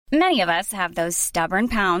Many of us have those stubborn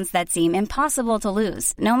pounds that seem impossible to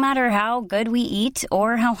lose, no matter how good we eat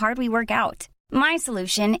or how hard we work out. My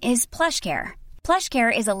solution is PlushCare.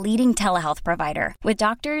 PlushCare is a leading telehealth provider with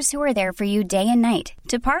doctors who are there for you day and night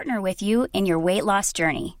to partner with you in your weight loss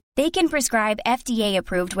journey. They can prescribe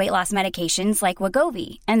FDA-approved weight loss medications like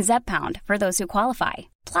Wegovy and Zepbound for those who qualify.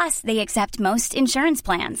 Plus, they accept most insurance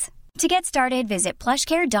plans. To get started, visit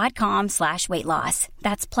plushcare.com/weightloss.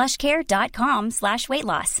 That's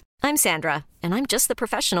plushcare.com/weightloss. I'm Sandra, and I'm just the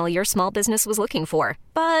professional your small business was looking for.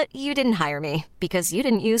 But you didn't hire me because you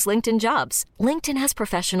didn't use LinkedIn Jobs. LinkedIn has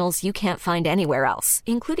professionals you can't find anywhere else,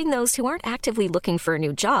 including those who aren't actively looking for a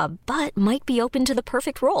new job, but might be open to the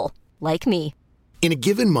perfect role, like me. In a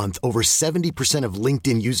given month, over 70% of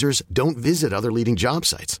LinkedIn users don't visit other leading job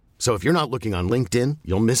sites. So if you're not looking on LinkedIn,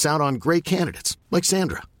 you'll miss out on great candidates like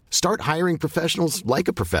Sandra. Start hiring professionals like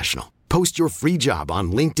a professional. Post your free job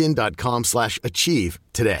on linkedin.com/achieve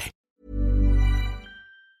today.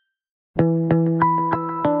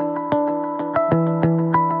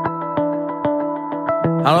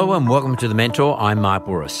 Hello and welcome to The Mentor. I'm Mark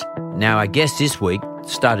Boris. Now, our guest this week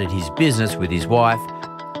started his business with his wife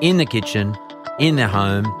in the kitchen, in their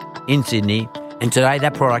home, in Sydney, and today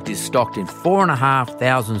that product is stocked in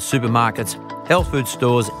 4,500 supermarkets, health food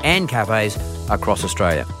stores and cafes across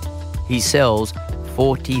Australia. He sells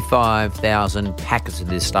 45,000 packets of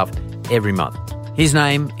this stuff every month. His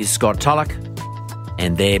name is Scott Tulloch,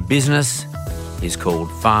 and their business is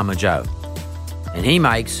called Farmer Joe. And he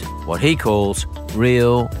makes what he calls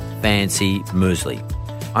real fancy muesli.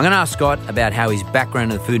 I'm going to ask Scott about how his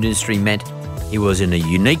background in the food industry meant he was in a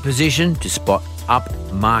unique position to spot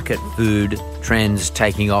up-market food trends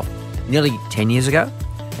taking off nearly 10 years ago,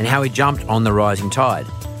 and how he jumped on the rising tide.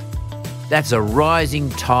 That's a rising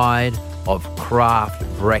tide of craft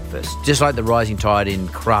breakfast. Just like the rising tide in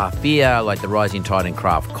craft beer, like the rising tide in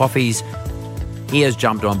craft coffees, he has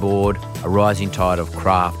jumped on board a rising tide of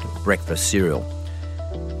craft breakfast cereal.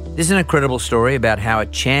 This is an incredible story about how a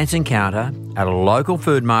chance encounter at a local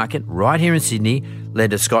food market right here in Sydney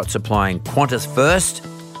led to Scott supplying Qantas first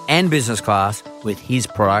and business class with his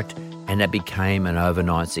product, and that became an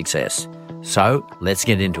overnight success. So let's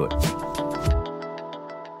get into it.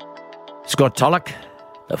 Scott Tulloch,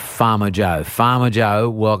 the Farmer Joe. Farmer Joe,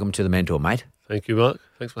 welcome to The Mentor, mate. Thank you, Mark.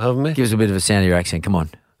 Thanks for having me. Give us a bit of a sound of your accent. Come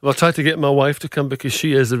on. Well, I tried to get my wife to come because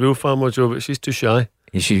she is the real Farmer Joe, but she's too shy.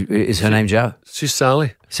 Is her name Joe? She's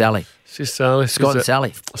Sally. Sally. She's Sally. Scott and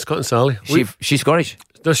Sally. Scott and Sally. She's Scottish?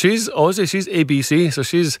 No, she's Aussie. She's ABC, so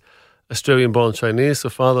she's Australian-born Chinese. So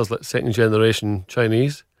father's like second-generation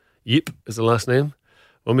Chinese. Yip is the last name.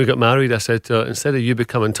 When we got married, I said to her, instead of you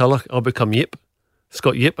becoming Tulloch, I'll become Yip.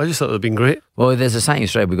 Scott Yip. I just thought that would have been great. Well, there's a saying in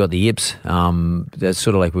Australia, we've got the yips. That's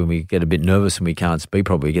sort of like when we get a bit nervous and we can't speak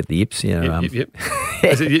properly, we get the yips. You know, yip.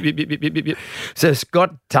 Is it yip, yip, yip, yip, yip, yip. So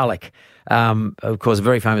Scott Tulloch, of course, a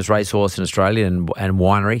very famous racehorse in Australia and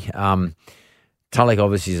winery. Tulloch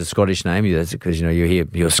obviously is a Scottish name. That's because, you know,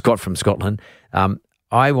 you're Scott from Scotland.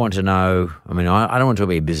 I want to know, I mean, I don't want to talk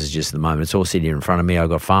about your business just at the moment. It's all sitting here in front of me. I've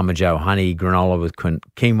got Farmer Joe honey granola with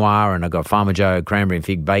quinoa, and I've got Farmer Joe cranberry and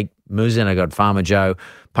fig baked muesli, and I've got Farmer Joe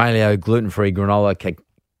paleo gluten-free granola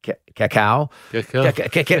cacao.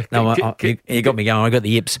 No, you got me going. I got the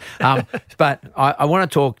yips. But I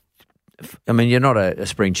want to talk, I mean, you're not a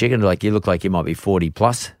spring chicken. Like, you look like you might be 40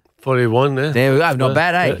 plus. 41, yeah. There we go. Not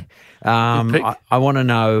bad, eh? Yeah. I want to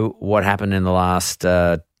know what happened in the last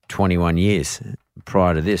 21 years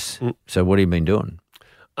prior to this. So what have you been doing?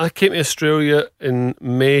 I came to Australia in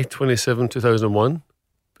May 27, 2001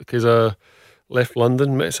 because I left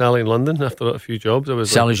London, met Sally in London after a few jobs.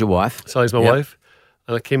 Sally's your wife? Sally's my wife.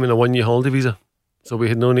 And I came in a 1 year holiday visa. So we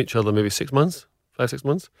had known each other maybe 6 months, 5-6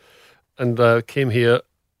 months. And I came here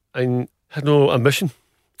and had no ambition.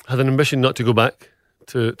 I had an ambition not to go back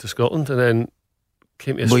to Scotland, and then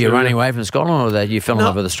came to Australia. Were you running away from Scotland, or that you fell in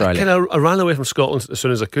love with Australia? I ran away from Scotland as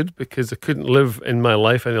soon as I could because I couldn't live in my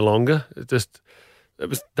life any longer. It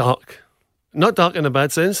was dark. Not dark in a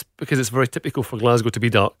bad sense, because it's very typical for Glasgow to be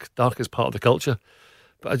dark. Dark is part of the culture.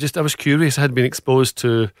 But I was curious. I had been exposed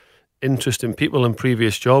to interesting people in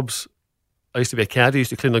previous jobs. I used to be a caddy, used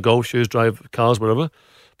to clean the golf shoes, drive cars, wherever.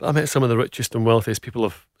 But I met some of the richest and wealthiest people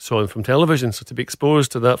I've saw from television. So to be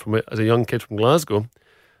exposed to that as a young kid from Glasgow,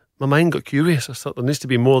 my mind got curious. I thought there needs to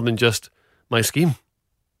be more than just my scheme,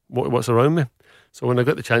 what's around me. So when I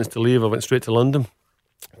got the chance to leave, I went straight to London,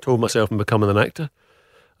 told myself I'm becoming an actor.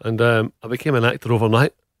 And I became an actor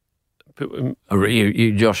overnight.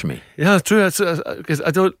 You josh me. Yeah, true. Because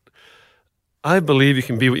I believe you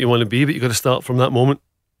can be what you want to be, but you've got to start from that moment.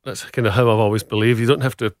 That's kind of how I've always believed. You don't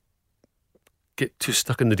have to get too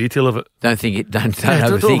stuck in the detail of it. Don't overthink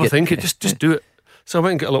overthink it. Just do it. So I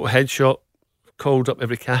went and got a little headshot, called up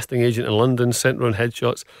every casting agent in London, sent around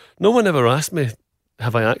headshots. No one ever asked me,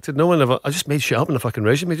 have I acted? No one ever. I just made shit up in a fucking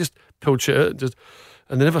resume, just pulled shit out.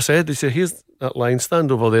 And they never said, they said, here's that line,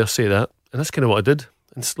 stand over there, say that. And that's kind of what I did.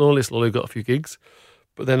 And slowly got a few gigs.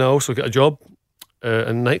 But then I also got a job in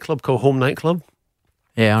a nightclub called Home Nightclub.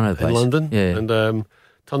 Yeah, I know the place. In London. Yeah. And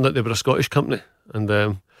turned out they were a Scottish company. And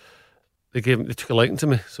they took a liking to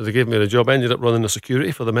me. So they gave me a job. I ended up running the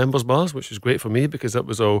security for the members' bars, which was great for me because that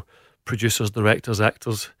was all producers, directors,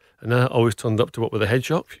 actors. And I always turned up to work with a head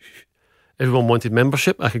shop. Everyone wanted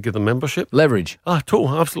membership. I could give them membership. Leverage.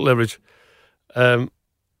 Total, absolute leverage.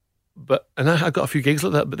 But I got a few gigs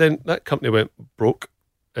like that. But then that company went broke,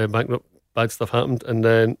 bankrupt, bad stuff happened. And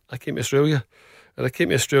then I came to Australia. And I came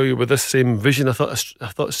to Australia with this same vision. I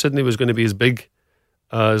thought Sydney was going to be as big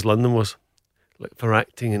as London was, like for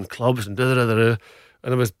acting and clubs and da-da-da-da.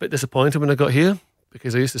 And I was a bit disappointed when I got here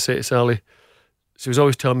because I used to say to Sally, she was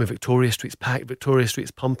always telling me Victoria Street's packed, Victoria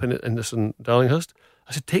Street's pumping in this in Darlinghurst.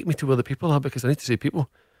 I said, take me to where the people are because I need to see people.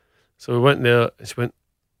 So we went there and she went,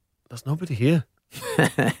 there's nobody here.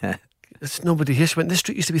 There's nobody here. She went, this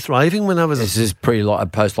street used to be thriving when I was... This is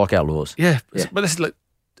post-lockout laws. Yeah. But this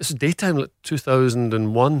is daytime, like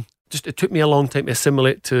 2001. It took me a long time to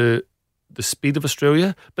assimilate to the speed of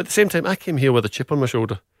Australia. But at the same time, I came here with a chip on my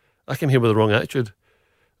shoulder. I came here with the wrong attitude.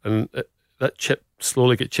 And that chip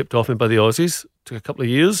slowly got chipped off me by the Aussies. Took a couple of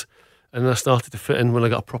years. And then I started to fit in when I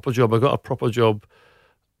got a proper job. I got a proper job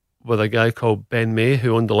with a guy called Ben May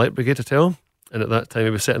who owned the Light Brigade Hotel. And at that time,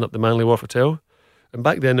 he was setting up the Manly Wharf Hotel. And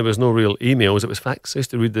back then, there was no real emails. It was fax. I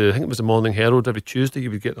used to read I think it was the Morning Herald. Every Tuesday, you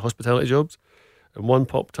would get the hospitality jobs. And one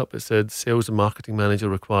popped up. It said, sales and marketing manager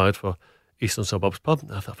required for Eastern Suburbs Pub.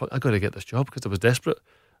 And I thought, fuck, I got to get this job because I was desperate.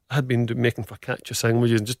 I had been making focaccia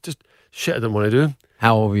sandwiches and just shit I didn't want to do.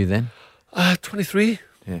 How old were you then? 23.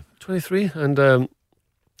 Yeah. 23. And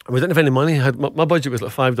we didn't have any money. My budget was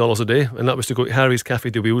like $5 a day. And that was to go to Harry's Cafe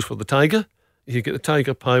de Wheels for the tiger. You could get the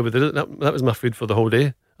tiger pie with it. That was my food for the whole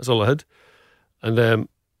day. That's all I had. And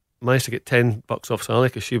managed to get $10 off Sally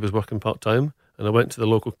because she was working part-time. And I went to the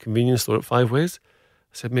local convenience store at Five Ways.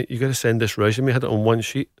 I said, mate, you got to send this resume. I had it on one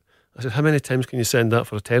sheet. I said, how many times can you send that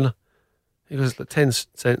for a tenner? He goes, like 10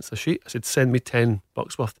 cents a sheet. I said, send me $10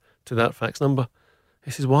 worth to that fax number. He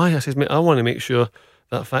says, why? I says, mate, I want to make sure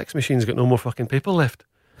that fax machine's got no more fucking paper left.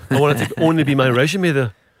 I want it to only be my resume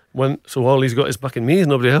there. So all he's got is fucking me,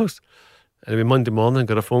 nobody else. Anyway, Monday morning,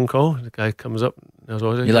 got a phone call. The guy comes up. You're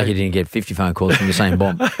lucky you didn't get 50 phone calls from the same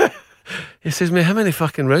bomb. He says, mate, how many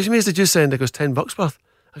fucking resumes did you send? He goes, $10 worth.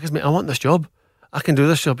 I goes, mate, I want this job. I can do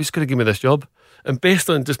this job. He's going to give me this job. And based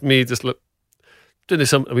on just me, doing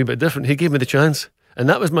something a wee bit different, he gave me the chance. And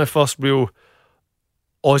that was my first real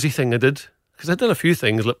Aussie thing I did. Because I'd done a few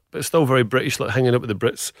things, but it's still very British, like hanging out with the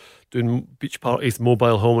Brits, doing beach parties,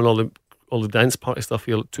 mobile home, and all the dance party stuff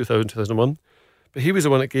here, like 2000, 2001. But he was the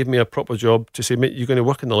one that gave me a proper job to say, mate, you're going to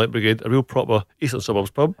work in the Light Brigade, a real proper Eastern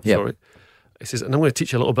Suburbs pub. Yep. Sorry. He says, and I'm going to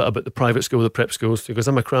teach you a little bit about the private school, the prep schools. He goes,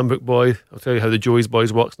 I'm a Cranbrook boy. I'll tell you how the Joey's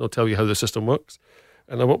Boys works, and I'll tell you how the system works.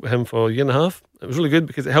 And I worked with him for a year and a half. It was really good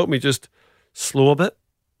because it helped me just slow a bit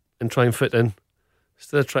and try and fit in.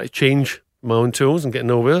 Instead of trying to change my own tools and get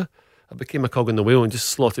nowhere, I became a cog in the wheel and just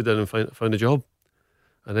slotted in and found a job.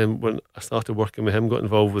 And then when I started working with him, got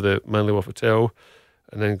involved with the Manly Wharf Hotel,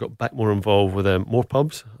 and then got back more involved with more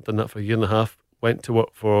pubs. I've done that for a year and a half. Went to work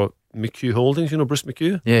for McHugh Holdings, you know Bruce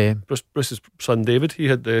McHugh? Yeah. Bruce's son David, he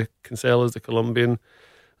had the Kinsellas, the Colombian,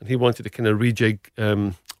 and he wanted to kind of rejig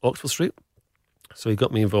Oxford Street. So he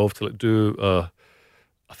got me involved to do a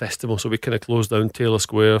festival. So we kind of closed down Taylor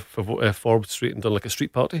Square for Forbes Street and done like a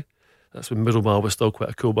street party. That's when Middle Bar was still quite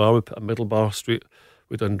a cool bar. We put a Middle Bar Street.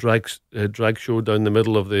 We done drag show down the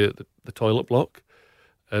middle of the toilet block.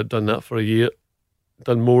 Done that for a year.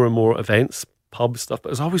 Done more and more events, pub stuff, but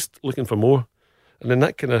I was always looking for more. And then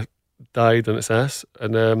that kind of died on its ass.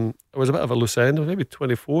 And I was a bit of a loose end. I was maybe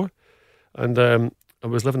 24. And I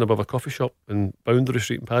was living above a coffee shop in Boundary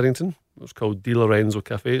Street in Paddington. It was called Di Lorenzo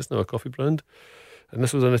Cafe. It's now a coffee brand. And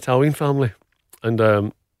this was an Italian family.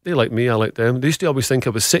 And they liked me, I liked them. They used to always think I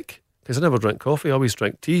was sick because I never drank coffee. I always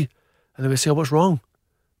drank tea. And they would say, oh, what's wrong?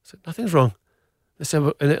 I said, nothing's wrong. They said,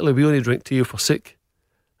 well, in Italy, we only drink tea if we're sick.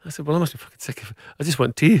 I said, well, I must be fucking sick of it. I just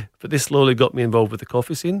want tea. But they slowly got me involved with the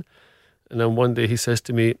coffee scene. And then one day he says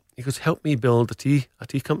to me, he goes, help me build a tea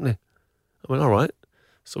company. I went, all right.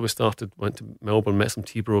 So we went to Melbourne, met some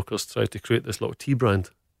tea brokers, tried to create this little tea brand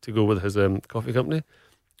to go with his coffee company.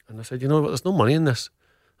 And I said, you know what, there's no money in this.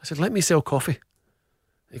 I said, let me sell coffee.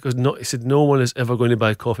 He goes, no. He said, no one is ever going to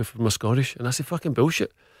buy coffee from a Scottish. And I said, fucking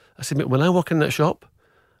bullshit. I said, mate, when I walk in that shop,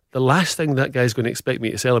 the last thing that guy's going to expect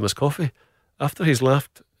me to sell him is coffee. After he's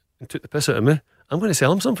laughed and took the piss out of me, I'm going to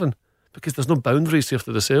sell him something because there's no boundaries here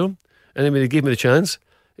after the sale. Anyway, he gave me the chance.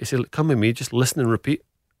 He said, look, come with me, just listen and repeat.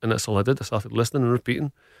 And that's all I did. I started listening and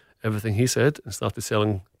repeating everything he said and started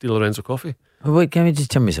selling Di Lorenzo coffee. Well, wait, can you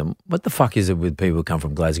just tell me something? What the fuck is it with people who come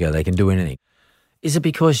from Glasgow? They can do anything. Is it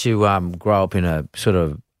because you grow up in a sort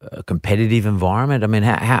of a competitive environment? I mean,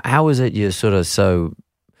 how is it you're sort of so,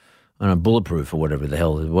 I don't know, bulletproof or whatever the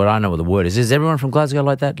hell? What I know what the word is. Is everyone from Glasgow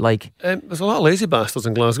like that? Like, there's a lot of lazy bastards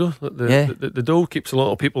in Glasgow. The dole keeps a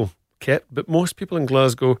lot of people kept, but most people in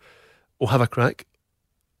Glasgow will have a crack.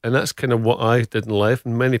 And that's kind of what I did in life.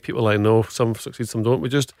 And many people I know, some succeed, some don't.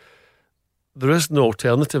 There is no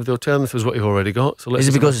alternative. The alternative is what you've already got. So is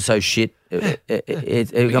it because it's so shit? But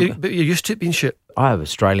you're used to it being shit. I have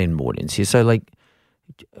Australian audience here, so like,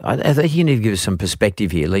 I think you need to give us some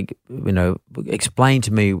perspective here. Like, you know, explain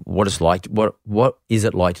to me what it's like. What is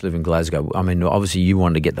it like to live in Glasgow? I mean, obviously you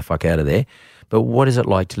wanted to get the fuck out of there, but what is it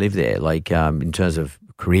like to live there? Like, in terms of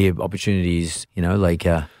career opportunities, you know, like.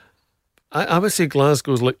 I would say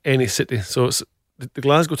Glasgow's like any city. So it's the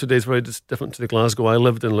Glasgow today is very different to the Glasgow I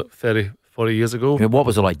lived in like 30, 40 years ago. Yeah, what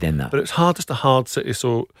was it like then, though? But it's just a hard city.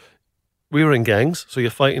 So we were in gangs, so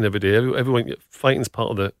you're fighting every day. Everyone fighting's part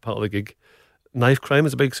of the gig. Knife crime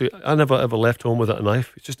is a big. So I never ever left home without a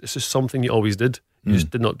knife. It's just something you always did. You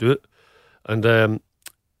just did not do it. And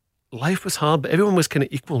life was hard, but everyone was kind of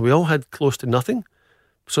equal. We all had close to nothing,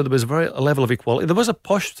 so there was a level of equality. There was a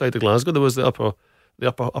posh side of Glasgow. There was the upper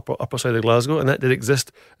side of Glasgow, and that did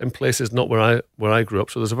exist in places not where I grew up.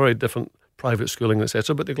 So there's a very different private schooling,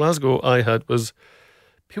 etc. But the Glasgow I had was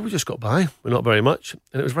people just got by with not very much,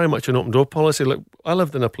 and it was very much an open door policy. Like I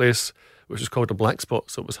lived in a place which was called a black spot,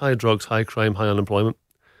 so it was high drugs, high crime, high unemployment.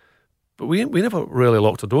 But we never really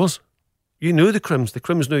locked the doors. You knew the crims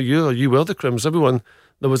knew you, or you were the crims. Everyone,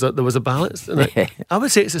 there was a balance. And I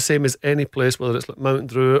would say it's the same as any place, whether it's like Mount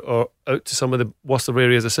Druitt or out to some of the worst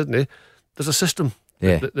areas of Sydney. There's a system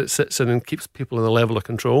that sits in and keeps people in a level of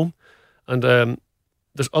control. And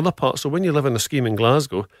there's other parts. So when you live in a scheme in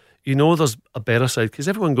Glasgow, you know there's a better side because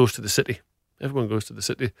everyone goes to the city. Everyone goes to the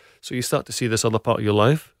city. So you start to see this other part of your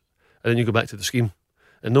life, and then you go back to the scheme.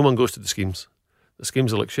 And no one goes to the schemes. The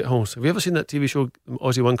schemes are like shitholes. Have you ever seen that TV show,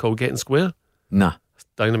 Aussie one called Getting Square? Nah. It's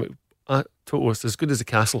dynamic. Total. It's as good as the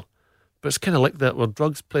castle. But it's kind of like that where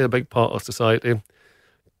drugs play a big part of society.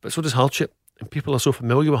 But so does hardship. And people are so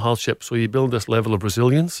familiar with hardship, so you build this level of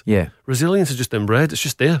resilience. Yeah. Resilience is just inbred. It's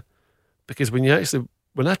just there. Because when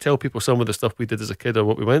I tell people some of the stuff we did as a kid or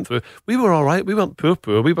what we went through, we were all right. We weren't poor.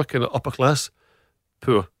 We were kind of upper class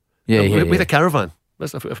poor. We had a caravan.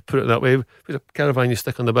 Let's put it that way. We had a caravan you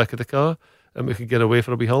stick on the back of the car and we could get away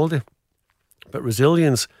for a wee holiday. But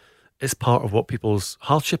resilience is part of what people's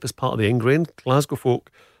hardship is part of the ingrained. Glasgow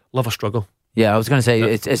folk love a struggle. Yeah, I was going to say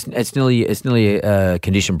it's nearly a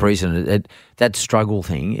conditioned precedent. That struggle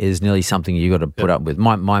thing is nearly something you got to put up with.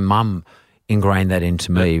 My mum ingrained that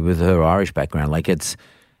into me with her Irish background. Like it's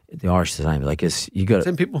the Irish the same. Like it's you got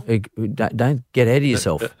same people. Don't get ahead of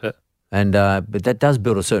yourself. And but that does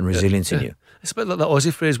build a certain resilience in you. It's a bit like that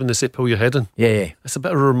Aussie phrase when they say pull your head in. Yeah. It's a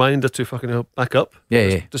bit of a reminder to fucking back up.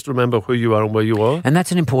 Just remember who you are and where you are. And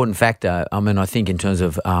that's an important factor. I mean, I think in terms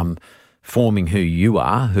of forming who you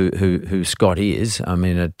are, who Scott is. I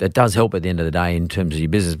mean, it does help at the end of the day in terms of your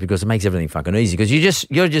business because it makes everything fucking easy. Because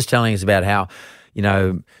you're just telling us about how,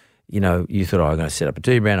 you thought, I'm going to set up a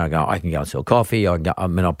tea brand. I can go and sell coffee. I'll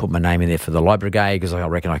put my name in there for the light brigade because I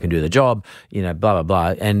reckon I can do the job. Blah blah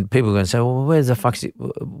blah. And people are going to say, well,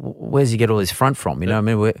 where's he get all this front from? I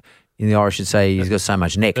mean, in the Irish, should say he's got so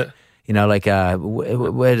much neck.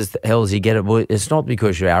 Where does the hell does he get it? Well, it's not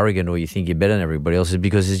because you're arrogant or you think you're better than everybody else. It's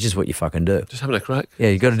because it's just what you fucking do. Just having a crack. Yeah,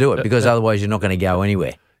 you got to do it because otherwise you're not going to go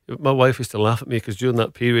anywhere. My wife used to laugh at me because during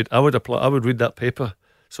that period, I would read that paper.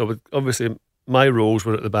 So obviously my roles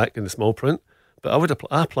were at the back in the small print, but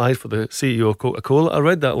I applied for the CEO of Coca-Cola. I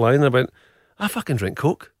read that line and I went, I fucking drink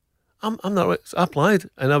Coke. I'm not right. So I applied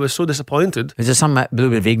and I was so disappointed. Is there some little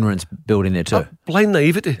bit of ignorance built in there too? Blind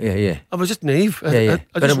naivety. Yeah. I was just naive. But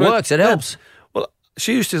it works. It helps. Well,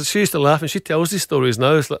 she used to laugh and she tells these stories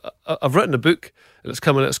now. It's like, I've written a book and it's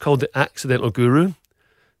coming out. It's called The Accidental Guru.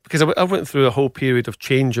 Because I went through a whole period of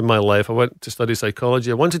change in my life. I went to study psychology.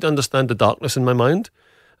 I wanted to understand the darkness in my mind.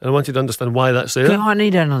 And I wanted to understand why that's there. I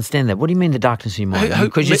need to understand that. What do you mean the darkness in your mind?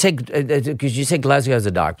 Because you said Glasgow is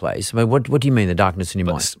a dark place. I mean, what do you mean the darkness in your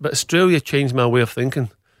mind? But Australia changed my way of thinking.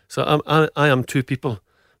 So I am two people.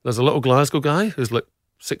 There's a little Glasgow guy who's like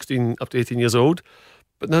 16 up to 18 years old.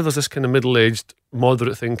 But now there's this kind of middle-aged,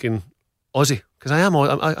 moderate thinking Aussie. Because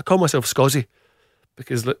I call myself Scozzy.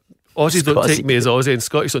 because Aussies don't take me as Aussie and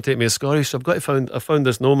Scottish don't take me as Scottish. So I found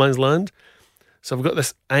this no man's land. So I've got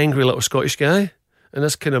this angry little Scottish guy and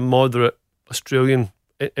this kind of moderate Australian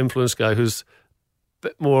influenced guy who's a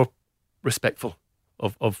bit more respectful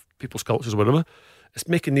of people's cultures or whatever. It's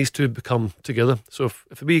making these two become together. So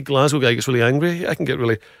if a wee Glasgow guy gets really angry, I can get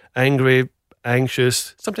really angry,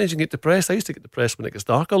 anxious. Sometimes you can get depressed. I used to get depressed when it gets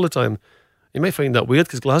dark all the time. You might find that weird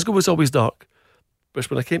because Glasgow was always dark. But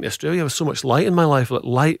when I came to Australia, there was so much light in my life.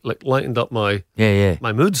 Light lightened up my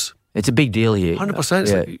moods. It's a big deal here. 100%.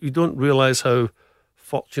 It's like you don't realise how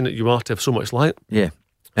fortunate you are to have so much light. Yeah.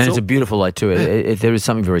 And it's a beautiful light too. There is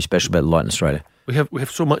something very special about light in Australia. We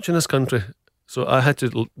have so much in this country. So I had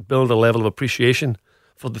to build a level of appreciation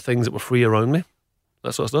for the things that were free around me,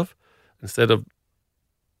 that sort of stuff. Instead of,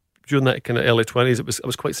 during that kind of early 20s, I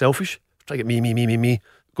was quite selfish. Trying to get me.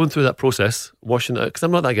 Going through that process, washing it out, because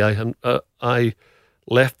I'm not that guy. I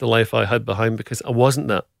left the life I had behind because I wasn't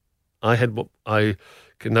that. I had what I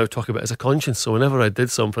can now talk about as a conscience. So whenever I did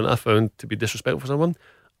something I found to be disrespectful for someone,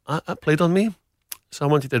 I played on me. So I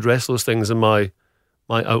wanted to address those things in my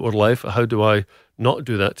outward life. How do I not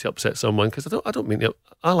do that to upset someone? Because I don't mean to.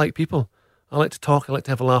 I like people. I like to talk. I like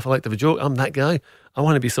to have a laugh. I like to have a joke. I'm that guy. I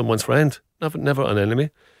want to be someone's friend. Never an enemy.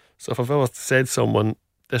 So if I've ever said someone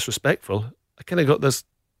disrespectful, I kind of got this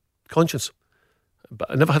conscience.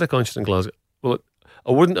 But I never had a conscience in Glasgow. Well,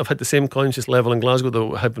 I wouldn't have had the same conscience level in Glasgow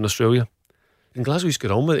that I had in Australia. In Glasgow, you just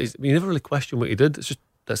get on with it. You never really question what you did. It's just,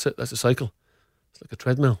 that's it. That's a cycle. It's like a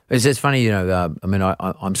treadmill. It's funny,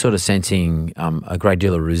 I'm sort of sensing a great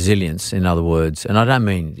deal of resilience, in other words, and I don't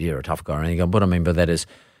mean you're a tough guy or anything. What I mean by that is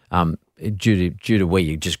due to where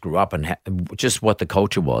you just grew up and just what the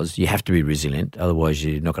culture was, you have to be resilient. Otherwise,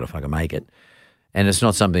 you're not going to fucking make it. And it's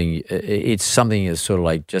not something, it's something that's sort of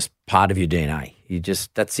like just part of your DNA.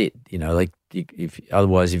 That's it.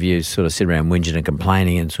 Otherwise, if you sort of sit around whinging and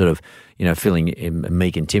complaining and sort of, feeling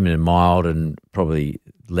meek and timid and mild and probably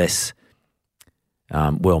less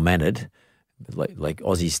well-mannered, like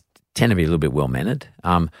Aussies tend to be a little bit well-mannered,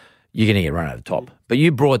 you're going to get run over the top. But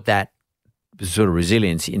you brought that sort of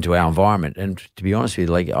resilience into our environment. And to be honest with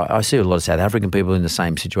you, I see a lot of South African people in the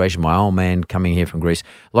same situation. My old man coming here from Greece,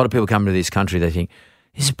 a lot of people come to this country, they think,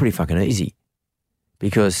 this is pretty fucking easy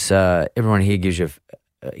because everyone here gives you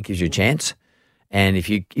a chance. And if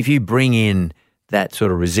you bring in that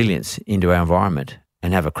sort of resilience into our environment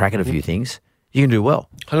and have a crack at a few things, you can do well.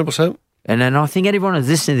 100%. And I think everyone who's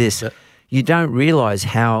listening to this, we don't realise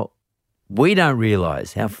how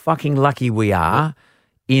fucking lucky we are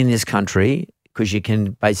in this country, because you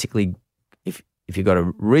can basically, if you've got a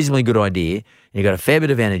reasonably good idea and you've got a fair bit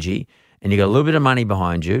of energy and you've got a little bit of money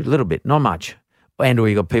behind you, a little bit, not much, and or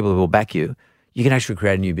you've got people who will back you, you can actually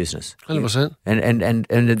create a new business. 100%.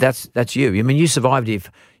 And that's you. I mean, you survived if,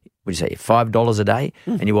 what do you say, $5 a day,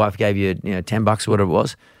 and your wife gave you $10 or whatever it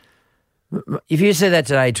was. If you said that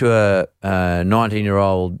today to a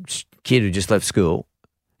 19-year-old kid who just left school,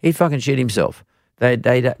 he'd fucking shit himself.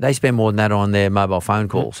 They spend more than that on their mobile phone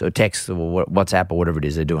calls or texts or WhatsApp or whatever it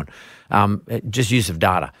is they're doing. Just use of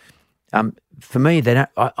data. For me,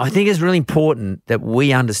 I think it's really important that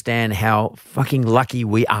we understand how fucking lucky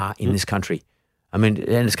we are in this country. I mean,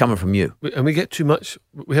 and it's coming from you. And we get too much.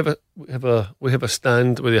 We have a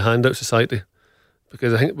stand with your hand out society,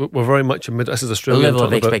 because I think we're very much this is Australia. A level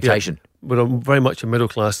of expectation. We're very much a middle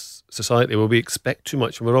class society where we expect too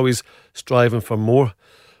much and we're always striving for more.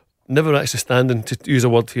 Never actually standing, to use a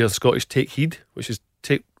word here, Scottish, take heed, which is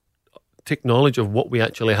take knowledge of what we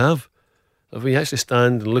actually have. If we actually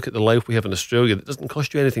stand and look at the life we have in Australia that doesn't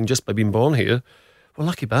cost you anything just by being born here, we're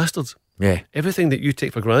lucky bastards. Yeah. Everything that you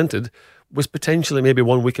take for granted was potentially maybe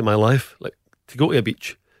 1 week in my life, like to go to a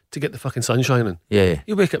beach, to get the fucking sun shining. Yeah.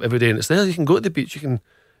 You wake up every day and it's there. You can go to the beach. You can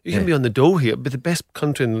be on the dole here. It'd be the best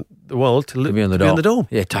country in the world to live. Be on the dole.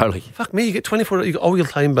 Yeah, totally. Fuck me, you get 24 hours. You get all your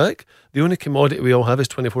time back. The only commodity we all have is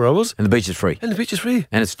 24 hours. And the beach is free. And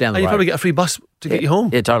it's down the road. And you probably get a free bus to get you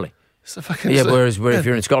home. Yeah, totally. Whereas if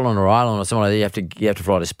you're in Scotland or Ireland or somewhere like that, you have to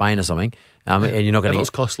fly to Spain or something, and you're not going to. It's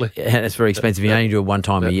costly. And it's very expensive. You only do it one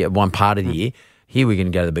time a year, one part of the year. Here we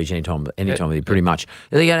can go to the beach anytime of the year, pretty much.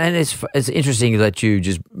 And it's interesting that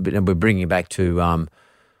we're bringing it back to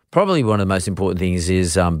probably one of the most important things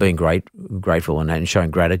is being grateful and showing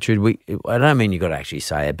gratitude. I don't mean you've got to actually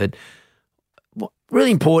say it, but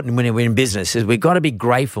really important when we're in business is we've got to be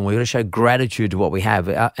grateful and we've got to show gratitude to what we have,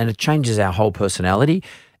 and it changes our whole personality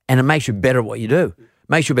and it makes you better at what you do.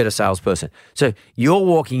 Makes you a better salesperson. So you're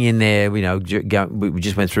walking in there, we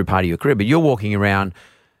just went through part of your career, but you're walking around,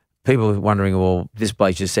 people wondering, well, this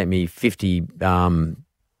bloke just sent me 50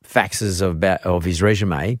 faxes of his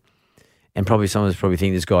resume, and probably some of us probably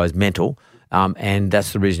think this guy's mental. And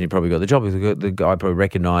that's the reason he probably got the job. The guy probably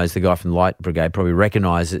recognised, the guy from the Light Brigade probably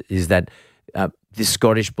recognised is that this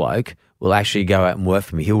Scottish bloke will actually go out and work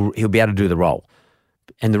for me. He'll be able to do the role.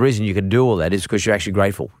 And the reason you can do all that is because you're actually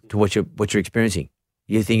grateful to what you're experiencing.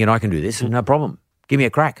 You're thinking, I can do this, no problem. Give me a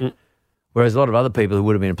crack. Whereas a lot of other people who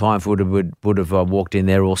would have been applying for would have walked in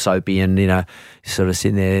there all soapy and, sort of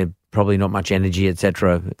sitting there, probably not much energy,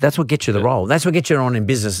 etc. That's what gets you the role. That's what gets you on in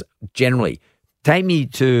business generally. Take me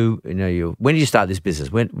to, when did you start this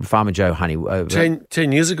business? When Farmer Joe Honey?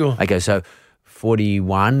 10 years ago. Okay, so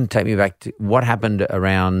 41. Take me back to what happened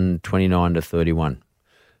around 29 to 31.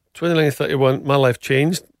 29 to 31, my life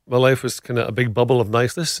changed. My life was kind of a big bubble of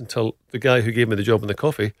niceness until the guy who gave me the job in the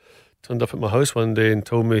coffee turned up at my house one day and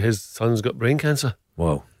told me his son's got brain cancer.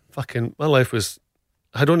 Whoa. My life was,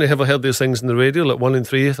 I'd only ever heard these things in the radio, like 1 in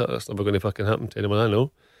 3. I thought that's never going to fucking happen to anyone I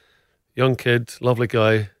know. Young kid, lovely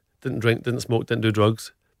guy, didn't drink, didn't smoke, didn't do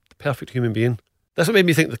drugs. The perfect human being. That's what made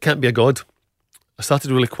me think there can't be a God. I started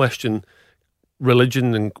to really question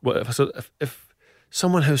religion and what if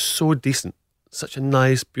someone who's so decent, such a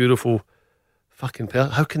nice, beautiful fucking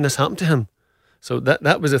person, how can this happen to him? So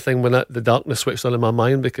that was the thing when the darkness switched on in my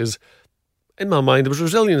mind, because in my mind there was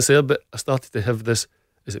resilience there, but I started to have this,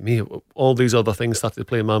 is it me? All these other things started to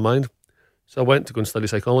play in my mind. So I went to go and study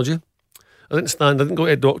psychology. I didn't go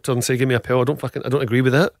to a doctor and say, give me a pill. I don't agree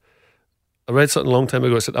with that. I read something a long time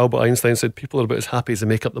ago. It said Albert Einstein said people are about as happy as they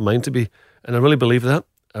make up their mind to be. And I really believe that.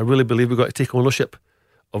 I really believe we've got to take ownership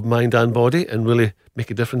of mind and body and really make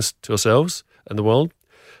a difference to ourselves and the world.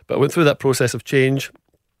 But I went through that process of change.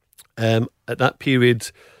 At that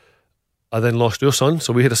period, I then lost our son.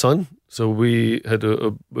 So we had a son. So we had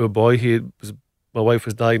a boy. My wife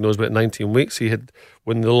was diagnosed with 19 weeks.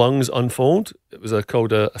 When the lungs unfold, it was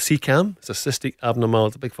called a CCAM. It's a cystic abnormality.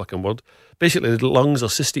 It's a big fucking word. Basically, the lungs are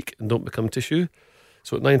cystic and don't become tissue.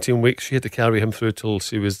 So at 19 weeks, she had to carry him through till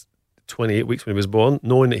she was 28 weeks when he was born,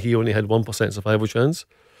 knowing that he only had 1% survival chance.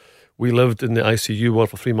 We lived in the ICU ward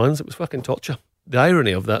for 3 months. It was fucking torture. The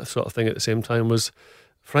irony of that sort of thing at the same time was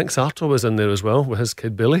Frank Sartor was in there as well with his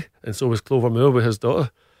kid Billy, and so was Clover Moore with his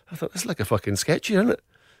daughter. I thought, this is like a fucking sketch here, isn't it?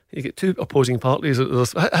 You get two opposing parties.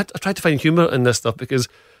 I tried to find humour in this stuff because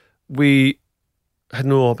we had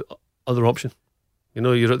no other option.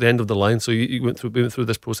 You're at the end of the line, so we went through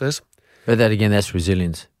this process. But that again, that's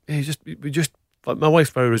resilience. Yeah, my wife's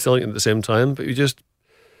very resilient at the same time, but you just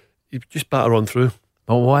batter on through.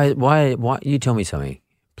 But why? You tell me something,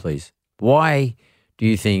 please. Why do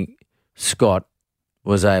you think Scott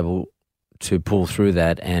was able to pull through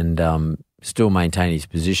that and still maintain his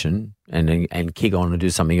position and kick on and do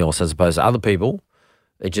something else, as opposed to other people,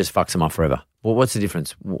 it just fucks them up forever? Well, what's the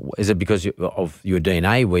difference? Is it because of your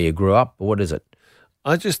DNA, where you grew up, or what is it?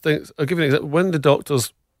 I just think, I'll give you an example. When the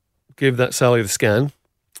doctors gave that Sally the scan,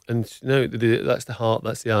 and that's the heart,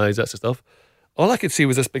 that's the eyes, that's the stuff, all I could see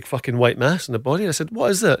was this big fucking white mass in the body. I said, what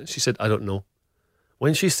is that? She said, I don't know.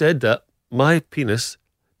 When she said that, my penis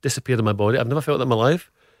disappeared in my body. I've never felt that in my life.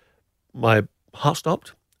 My heart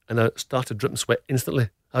stopped and I started dripping sweat instantly.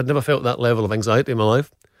 I'd never felt that level of anxiety in my life.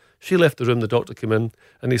 She left the room, the doctor came in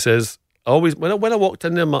and he says, when I walked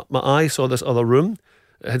in there, my eye saw this other room.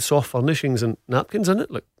 It had soft furnishings and napkins in it.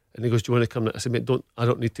 And he goes, do you want to come in? I said, mate, I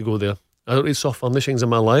don't need to go there. I don't need soft furnishings in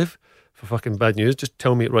my life for fucking bad news. Just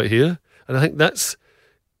tell me it right here. And I think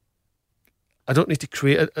I don't need to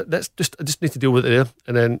create it. I just need to deal with it there.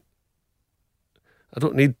 And then I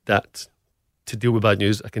don't need that to deal with bad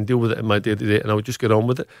news. I can deal with it in my day-to-day and I would just get on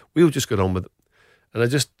with it. We'll just get on with it. And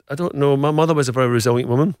I don't know. My mother was a very resilient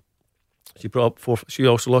woman. She brought up she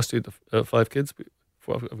also lost 5 kids.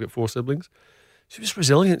 I've got 4 siblings. She was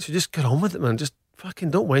resilient. She just get on with it, man. Just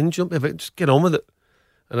fucking don't whinge, jump of it. Just get on with it.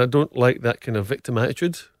 And I don't like that kind of victim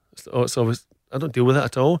attitude. It's always, I don't deal with it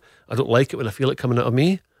at all. I don't like it when I feel it coming out of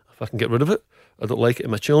me. If I can get rid of it. I don't like it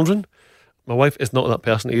in my children. My wife is not that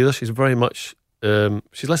person either. She's very much,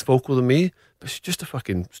 she's less vocal than me, but she's just a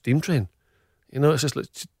fucking steam train. It's just like,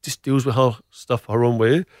 she just deals with her stuff her own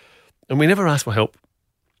way. And we never ask for help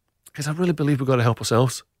because I really believe we've got to help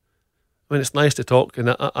ourselves. I mean, it's nice to talk,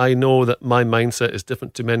 and I know that my mindset is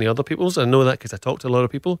different to many other people's. I know that because I talk to a lot of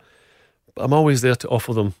people, but I'm always there to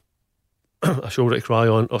offer them a shoulder to cry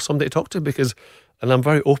on or somebody to talk to and I'm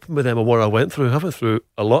very open with them on what I went through. I went through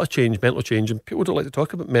a lot of change, mental change, and people don't like to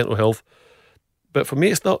talk about mental health. But for me,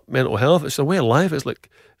 it's not mental health. It's a way of life. It's like,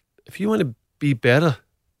 if you want to be better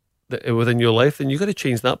within your life, then you've got to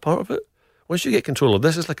change that part of it. Once you get control of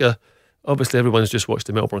this, it's like obviously everyone's just watched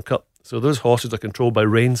the Melbourne Cup. So those horses are controlled by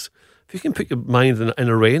reins. If you can put your mind in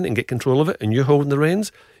a rein and get control of it and you're holding the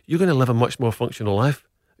reins, you're going to live a much more functional life.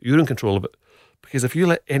 You're in control of it. Because if you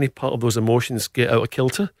let any part of those emotions get out of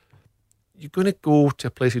kilter, you're going to go to a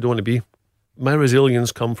place you don't want to be. My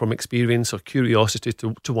resilience come from experience or curiosity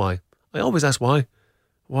to why. I always ask why.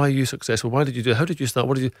 Why are you successful? Why did you do it? How did you start?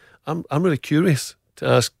 What did you... I'm really curious to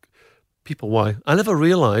ask people why. I never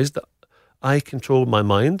realised that I controlled my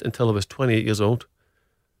mind until I was 28 years old.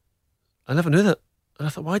 I never knew that. And I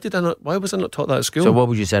thought, why was I not taught that at school? So what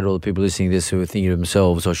would you say to all the people listening to this who are thinking to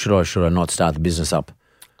themselves, or should I not start the business up?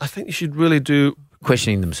 I think you should really do...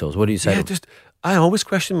 Questioning themselves. What do you say? Yeah, I always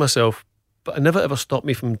question myself, but it never ever stopped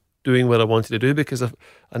me from doing what I wanted to do, because I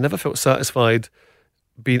never felt satisfied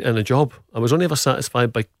being in a job. I was only ever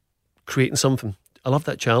satisfied by creating something. I love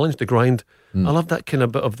that challenge, the grind. I love that kind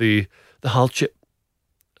of bit of the hardship.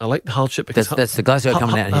 I like the hardship because that's the Glasgow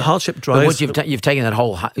coming out. The hardship drives. But you've taken that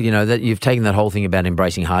whole, you've taken that whole thing about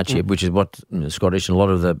embracing hardship, which is what Scottish and a lot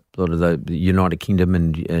of the United Kingdom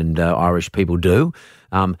and Irish people do.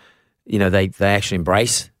 They actually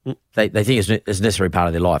embrace. They think it's a necessary part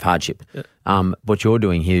of their life, hardship. Yeah. What you're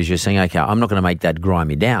doing here is you're saying, okay, I'm not going to make that grind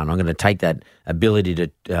me down. I'm going to take that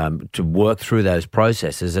ability to work through those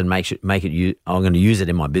processes and make it. I'm going to use it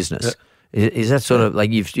in my business. Yeah. Is that sort of like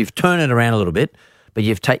you've turned it around a little bit, but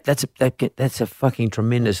that's a fucking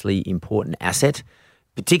tremendously important asset,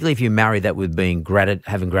 particularly if you marry that with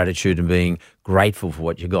having gratitude and being grateful for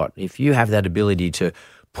what you got. If you have that ability to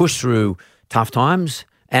push through tough times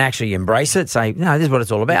and actually embrace it, say, no, this is what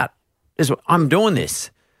it's all about. I'm doing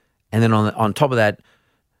this. And then on top of that,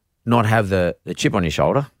 not have the chip on your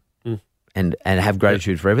shoulder and have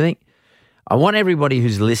gratitude for everything. I want everybody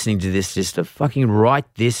who's listening to this just to fucking write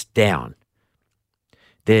this down.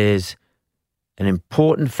 There's an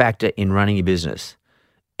important factor in running your business.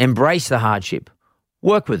 Embrace the hardship.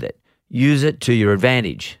 Work with it. Use it to your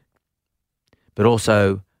advantage. But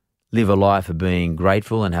also live a life of being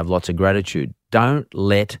grateful and have lots of gratitude. Don't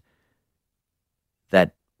let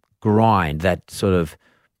that grind, that sort of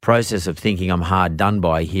process of thinking I'm hard done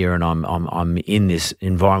by here and I'm in this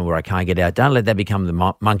environment where I can't get out. Don't let that become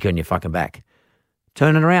the monkey on your fucking back.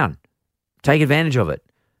 Turn it around. Take advantage of it.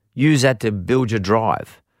 Use that to build your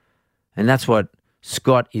drive. And that's what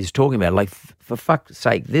Scott is talking about. Like, for fuck's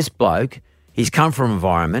sake, this bloke, he's come from an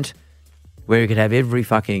environment where he could have every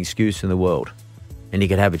fucking excuse in the world and he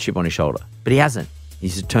could have a chip on his shoulder. But he hasn't.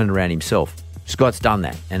 He's turned around himself. Scott's done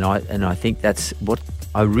that. And I think that's what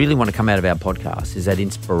I really want to come out of our podcast, is that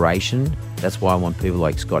inspiration. That's why I want people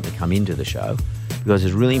like Scott to come into the show, because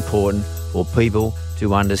it's really important for people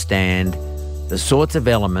to understand the sorts of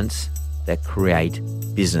elements that create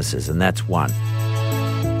businesses, and that's one.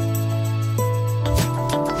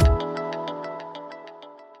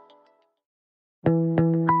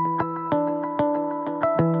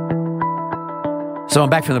 So I'm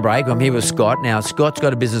back from the break. I'm here with Scott. Now, Scott's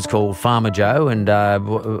got a business called Farmer Joe, and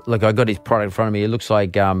look, I got his product in front of me. It looks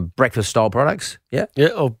like breakfast-style products. Yeah?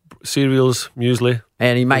 Yeah, cereals, muesli.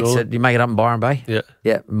 And he makes it. You make it up in Byron Bay? Yeah.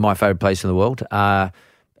 Yeah, my favourite place in the world.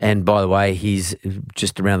 And by the way, he's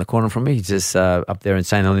just around the corner from me. He's just up there in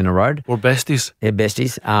St. Helena Road. We're besties. Yeah,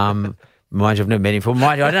 besties. Mind you, I've never met him before.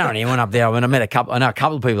 I don't know anyone up there. I mean, I know a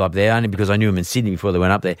couple of people up there, only because I knew him in Sydney before they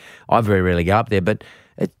went up there. I very rarely go up there, but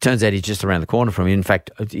it turns out he's just around the corner from me. In fact,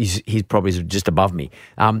 he's probably just above me.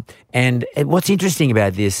 And what's interesting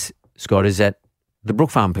about this, Scott, is that the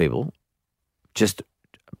Brook Farm people, just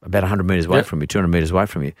about 100 metres away from you, 200 metres away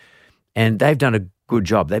from you, and they've done a good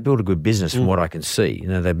job. They built a good business from what I can see. You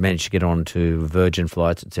know, they've managed to get on to Virgin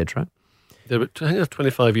flights, etc. I think they're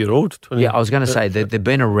 25-year-old. Yeah, I was going to say they've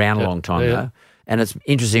been around a long time now. And it's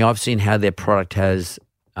interesting. I've seen how their product has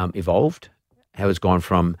evolved, how it's gone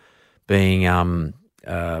from being,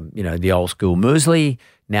 the old school muesli.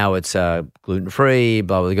 Now it's gluten-free,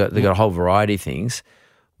 blah, blah. They've got a whole variety of things.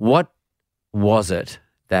 What was it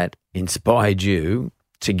that inspired you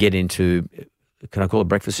to get into, can I call it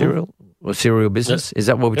breakfast cereal? Or cereal business? Is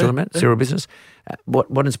that what we're talking about? Cereal business?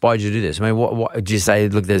 What inspired you to do this? I mean, what did you say,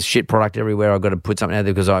 look, there's shit product everywhere, I've got to put something out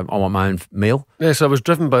there because I want my own meal? Yeah, so I was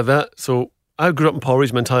driven by that. So I grew up in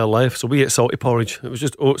porridge my entire life, so we ate salty porridge. It was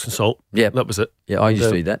just oats and salt. Yeah. That was it. Yeah, I used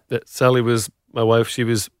to eat that. Sally was my wife, she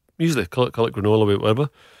was muesli, call it granola, whatever.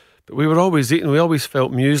 But we were always eating, we always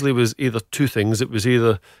felt muesli was either two things. It was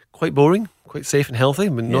either quite boring, quite safe and healthy,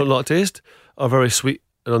 but not a lot of taste, or very sweet.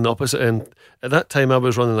 And on the opposite end, at that time I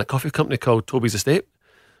was running a coffee company called Toby's Estate.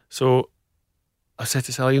 So I said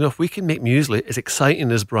to Sally, if we can make muesli as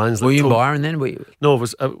exciting as brands like Were you in Byron then? No, I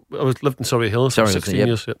was lived in Surrey Hills for 16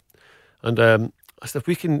 years. Yeah. And I said, if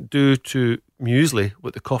we can do to muesli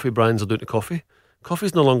what the coffee brands are doing to coffee. Coffee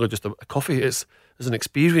is no longer just a coffee, it's an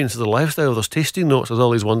experience, it's a lifestyle, there's tasting notes, there's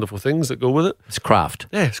all these wonderful things that go with it. It's craft.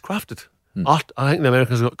 Yeah, it's crafted. Art. I think the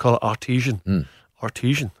Americans call it artesian.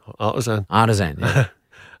 Artesian, artisan. Artisan, yeah.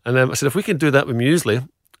 And I said, if we can do that with muesli,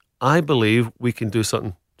 I believe we can do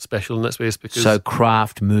something special in that space. Because So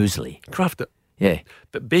craft muesli. craft it, Yeah.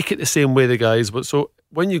 but bake it the same way the guys. But so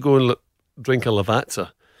when you go and drink a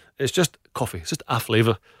Lavazza, it's just coffee. It's just a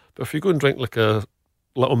flavour. But if you go and drink like a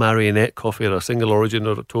Little Marionette coffee or a Single Origin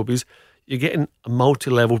or a Toby's, you're getting a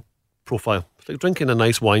multi-level profile. It's like drinking a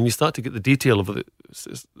nice wine. You start to get the detail of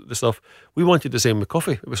the stuff. We wanted the same with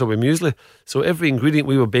coffee. It was with muesli. So every ingredient,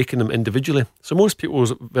 we were baking them individually. So most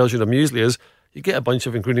people's version of muesli is you get a bunch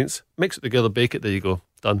of ingredients, mix it together, bake it, there you go,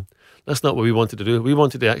 done. That's not what we wanted to do. We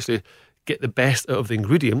wanted to actually get the best out of the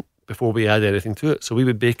ingredient before we add anything to it. So we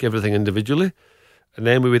would bake everything individually, and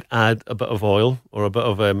then we would add a bit of oil or a bit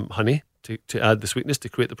of honey to add the sweetness to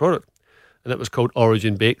create the product. And it was called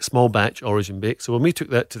Origin Bake, small batch Origin Bake. So when we took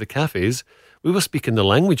that to the cafes, we were speaking the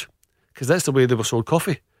language, because that's the way they were sold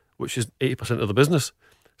coffee, which is 80% of the business.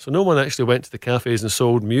 So no one actually went to the cafes and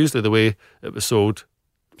sold muesli the way it was sold.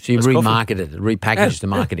 So you as remarketed it, repackaged the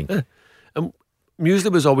marketing. And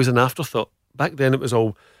muesli was always an afterthought. Back then it was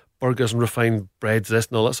all burgers and refined breads, this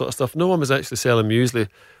and all that sort of stuff. No one was actually selling muesli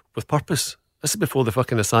with purpose. This is before the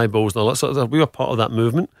fucking acai bowls and all that sort of stuff. We were part of that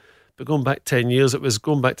movement. But going back 10 years, it was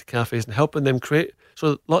going back to cafes and helping them create.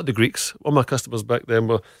 So a lot of the Greeks, all my customers back then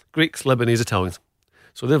were Greeks, Lebanese, Italians.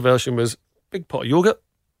 So their version was big pot of yogurt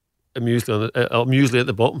and muesli at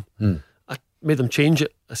the bottom. I made them change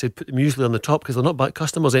it. I said, put the muesli on the top, because they're not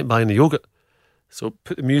customers ain't buying the yogurt. So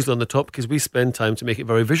put the muesli on the top, because we spend time to make it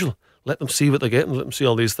very visual. Let them see what they're getting, let them see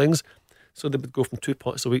all these things. So they would go from 2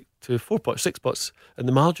 pots a week to 4 pots, 6 pots. And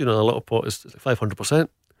the margin on a little pot is 500%.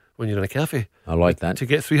 When you're in a cafe. I like that. To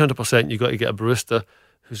get 300%, you've got to get a barista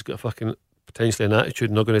who's got fucking potentially an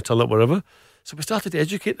attitude and not going to turn up wherever. So we started to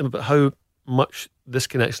educate them about how much this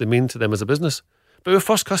can actually mean to them as a business. But our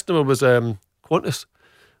first customer was Qantas.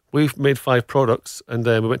 We've made 5 products, and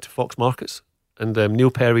we went to Fox Markets, and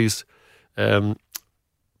Neil Perry's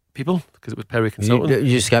people, because it was Perry Consulting.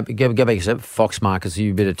 You just go back a step. Fox Markets,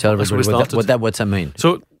 you better tell everybody what's that mean?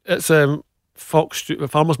 So it's Fox Street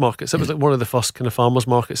Farmers Markets. It was like one of the first kind of farmers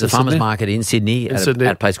markets. The farmers market in Sydney, at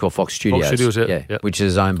a place called Fox Studios. Fox Studios, yeah. Which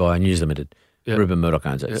is owned by News Limited. Yeah. Rupert Murdoch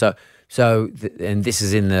owns it. Yeah. And this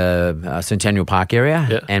is in the Centennial Park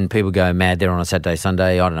area, and people go mad there on a Saturday,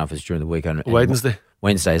 Sunday. I don't know if it's during the week.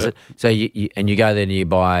 Wednesday, is it? So you go there and you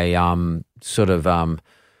buy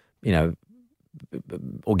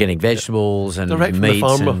organic vegetables and direct meats.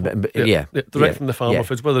 From the farmer. Direct from the farmer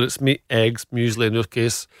foods, whether it's meat, eggs, muesli, in your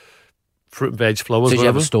case, fruit and veg, flowers. So you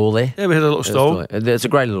have a stall there? Yeah, we had a little stall. It's a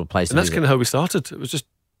great little place. And that's kind of how we started. It was just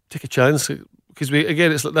take a chance, because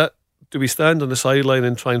it's like that. Do we stand on the sideline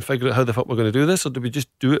and try and figure out how the fuck we're going to do this, or do we just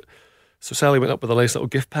do it? So Sally went up with a nice little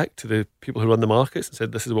gift pack to the people who run the markets and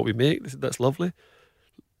said, this is what we make. They said, that's lovely.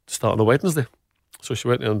 Start on a Wednesday. So she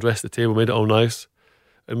went there and dressed the table, made it all nice,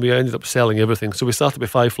 and we ended up selling everything. So we started with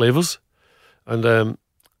 5 flavours, and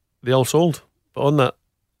they all sold. But on that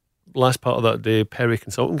last part of that day, Perry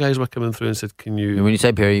Consulting guys were coming through and said, can you... When you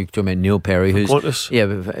say Perry, you're talking about Neil Perry, who's... Qantas.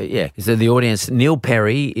 Yeah. So the audience, Neil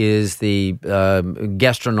Perry is the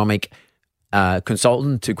gastronomic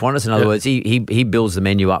consultant to Qantas. In other words, he builds the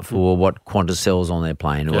menu up for what Qantas sells on their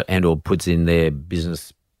plane or puts in their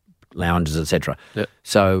business lounges, etc. Yeah.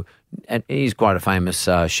 So, and he's quite a famous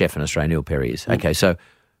chef in Australia, Neil Perry is. Okay, so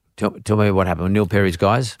tell me what happened with Neil Perry's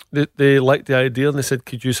guys. They liked the idea, and they said,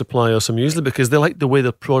 could you supply us some muesli? Because they liked the way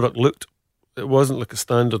the product looked. It wasn't like a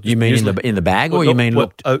standard. You mean in the bag, or you mean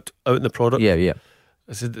looked out in the product? Yeah.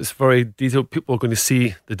 I said, it's very detailed. People are going to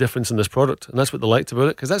see the difference in this product, and that's what they liked about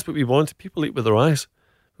it, because that's what we wanted. People eat with their eyes.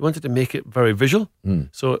 We wanted to make it very visual.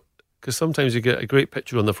 So, because sometimes you get a great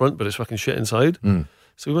picture on the front, but it's fucking shit inside.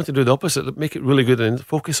 So we wanted to do the opposite, make it really good and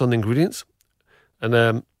focus on the ingredients,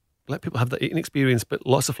 and let people have that eating experience, but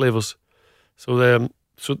lots of flavours. So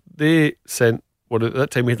they sent, at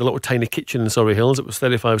that time we had a little tiny kitchen in Surrey Hills. It was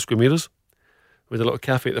 35 square metres. We had a little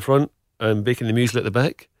cafe at the front and baking the muesli at the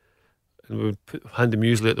back. And we would hand the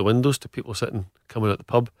muesli at the windows to people coming at the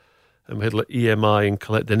pub. And we had like EMI and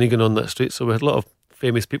Colette Dinnigan on that street. So we had a lot of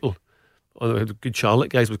famous people. We had good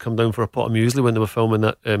Charlotte guys would come down for a pot of muesli when they were filming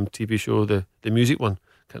that TV show, the music one.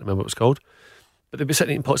 Can't remember what it was called. But they'd be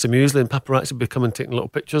sitting eating pots of muesli, and paparazzi would be coming taking little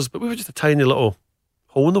pictures. But we were just a tiny little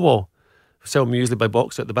hole in the wall. We sell muesli by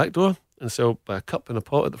box at the back door and sell by a cup and a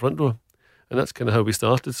pot at the front door. And that's kind of how we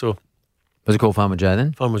started. So, was it called Farmer Joe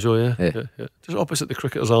then? Farmer Joe, yeah. Just opposite the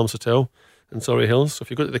Cricketers Arms Hotel in Surrey Hills. So if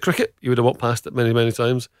you go to the cricket, you would have walked past it many, many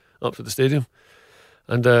times up to the stadium.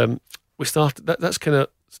 And we started, that's kind of,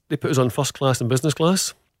 they put us on first class and business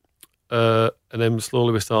class. And then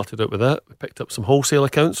slowly we started out with that. We picked up some wholesale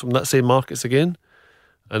accounts from that same markets again.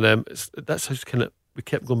 And that's how we we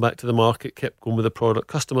kept going back to the market, kept going with the product.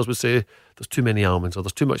 Customers would say, there's too many almonds, or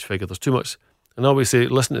there's too much fig, or there's too much. And I always say,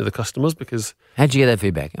 listen to the customers, because... How'd you get that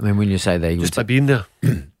feedback? I mean, when you say they... Just by being there.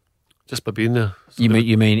 Just by being there. So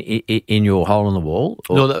you mean in your hole in the wall?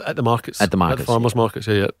 Or? No, at the markets. At the markets. At the farmers' markets,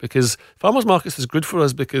 yeah. Because farmers' markets is good for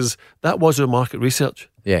us, because that was our market research.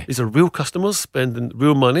 Yeah. These are real customers spending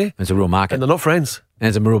real money. It's a real market. And they're not friends. And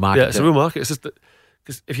it's a real market. Yeah, it's a real market. It's just that,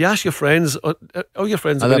 because if you ask your friends, all your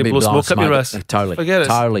friends are going to blow smoke up your ass. Totally. Forget it.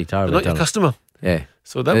 Totally. They're not your customer. Yeah.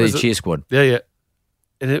 So that was the cheer squad. Yeah.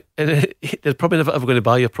 And they're probably never ever going to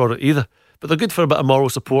buy your product either. But they're good for a bit of moral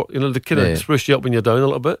support. You know, they kind of spruce you up when you're down a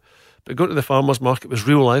little bit. But going to the farmer's market was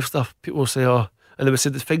real life stuff. People will say, and they would say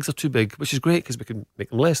the figs are too big, which is great because we can make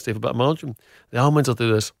them less, save a bit of margin. The almonds will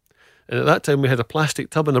do this. And at that time, we had a plastic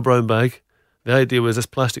tub in a brown bag. The idea was this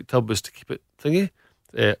plastic tub was to keep it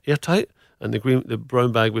airtight, and the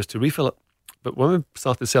brown bag was to refill it. But when we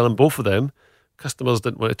started selling both of them, customers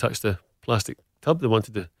didn't want to touch the plastic tub. They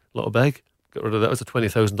wanted the little bag. Got rid of that. It was a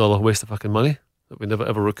 $20,000 waste of fucking money that we never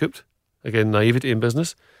ever recouped. Again, naivety in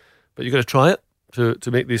business. But you've got to try it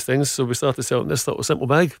to make these things. So we started selling this little simple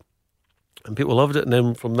bag, and people loved it. And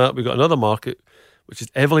then from that, we got another market, which is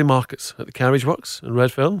Everley Markets at the Carriage Works in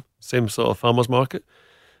Redfern, same sort of farmers market.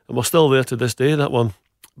 And we're still there to this day, that one.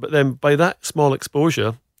 But then by that small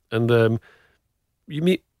exposure, and you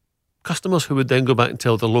meet customers who would then go back and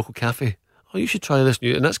tell their local cafe, you should try this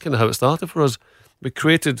new. And that's kind of how it started for us. We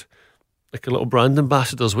created like a little brand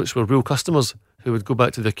ambassadors, which were real customers who would go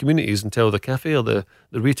back to their communities and tell the cafe or the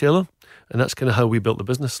retailer. And that's kind of how we built the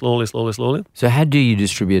business, slowly. So how do you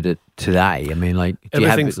distribute it today? I mean, like, do you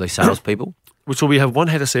have like salespeople? So we have one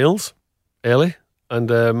head of sales, Ellie, and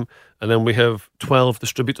then we have 12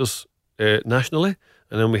 distributors nationally,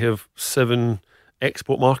 and then we have 7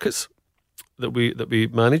 export markets that we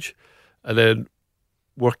manage, and then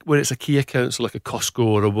work when it's a key account, so like a Costco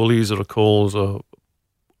or a Woolies or a Coles or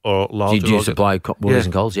larger. Do you supply Woolies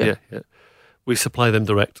and Coles? Yeah. We supply them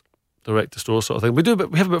direct to store sort of thing. We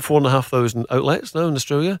have about 4,500 outlets now in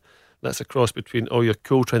Australia. That's a cross between all your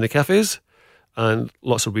cool trendy cafes and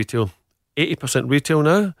lots of retail. 80% retail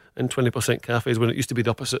now and 20% cafes, when it used to be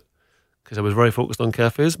the opposite, because I was very focused on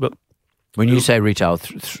cafes. But when you say retail,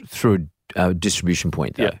 through a distribution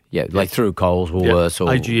point, though, like through Coles, Woolworths, or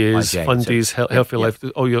IGAs, Fundies, Healthy Life,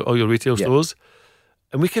 all your retail stores.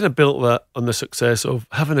 And we kind of built that on the success of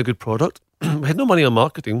having a good product. We had no money on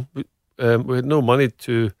marketing. We had no money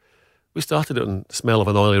to. We started it on the smell of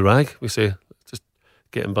an oily rag. We say, just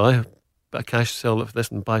getting by, a bit of cash, sell it for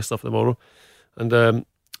this and buy stuff tomorrow. And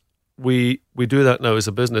we do that now as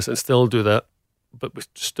a business and still do that, but we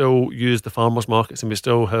still use the farmers markets, and we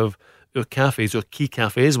still have our cafes, our key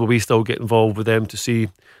cafes, where we still get involved with them to see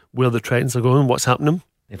where the trends are going, what's happening.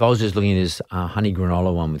 If I was just looking at this honey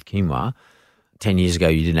granola one with quinoa, 10 years ago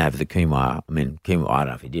you didn't have the quinoa. I mean, quinoa, I don't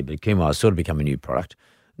know if you did, but quinoa has sort of become a new product.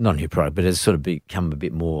 Not a new product, but it's sort of become a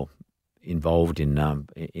bit more involved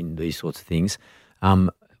in these sorts of things. How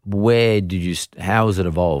has it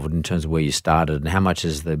evolved in terms of where you started, and how much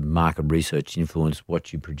has the market research influenced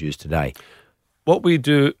what you produce today? What we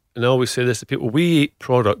do, and I always say this to people, we eat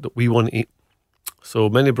product that we want to eat. So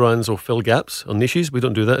many brands will fill gaps or niches. We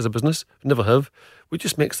don't do that as a business. We never have. We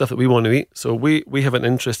just make stuff that we want to eat. So we have an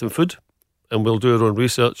interest in food, and we'll do our own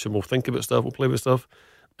research, and we'll think about stuff, we'll play with stuff.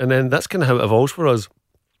 And then that's kind of how it evolves for us.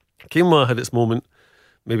 Quinoa had its moment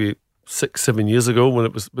maybe 6-7 years ago when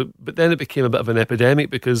it was, but then it became a bit of an epidemic,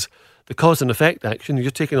 because the cause and effect action,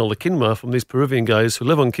 you're taking all the quinoa from these Peruvian guys who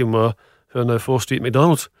live on quinoa, who are now forced to eat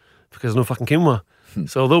McDonald's because there's no fucking quinoa.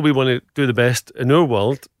 So although we want to do the best in our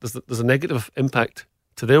world, there's a negative impact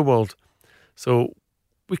to their world. So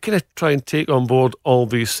we kind of try and take on board all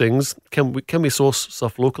these things. Can we source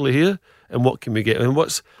stuff locally here, and what can we get? And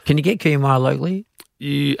can you get quinoa locally?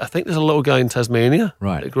 I think there's a little guy in Tasmania,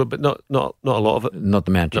 right? But not a lot of it. Not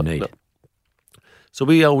the amount you need. No. So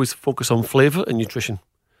we always focus on flavour and nutrition.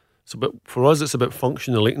 So, but for us, it's about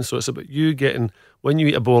functional eating. So it's about you getting, when you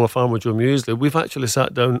eat a bowl of Farmer Joe muesli, we've actually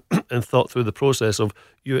sat down and thought through the process of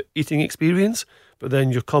your eating experience, but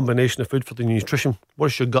then your combination of food for the nutrition. What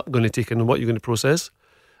is your gut going to take in, and what you're going to process?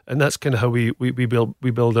 And that's kind of how we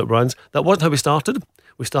build our brands. That wasn't how we started.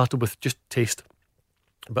 We started with just taste.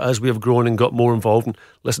 But as we have grown and got more involved and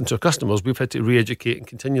listened to our customers, we've had to re-educate and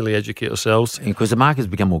continually educate ourselves. Because the market's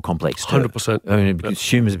become more complex too. 100%. I mean,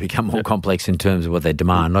 consumers have become more complex in terms of what they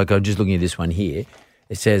demand. Like, I'm just looking at this one here.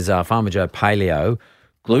 It says Farmer Joe Paleo,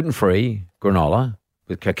 gluten-free granola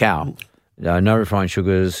with cacao, no refined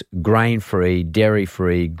sugars, grain-free,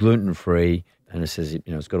 dairy-free, gluten-free, and it says,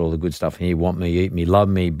 it's got all the good stuff here. Want me, eat me, love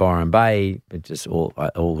me, Byron Bay. But just all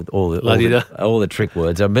the trick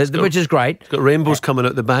words, which is great. It's got rainbows coming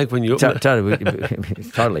out the bag when you open it. Totally,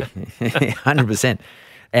 100%.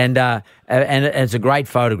 And it's a great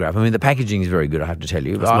photograph. I mean, the packaging is very good, I have to tell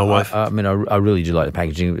you. That's my wife. I really do like the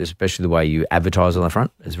packaging, especially the way you advertise on the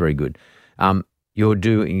front. It's very good. You're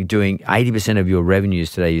doing 80% of your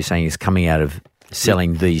revenues today, you're saying, is coming out of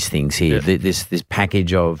selling these things here. Yeah. This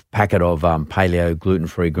packet of paleo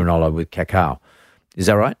gluten-free granola with cacao. Is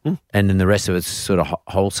that right? Mm. And then the rest of it's sort of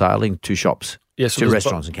wholesaling to shops, to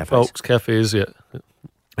restaurants and cafes. Bulks, cafes, yeah.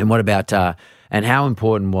 And what about, and how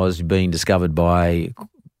important was being discovered by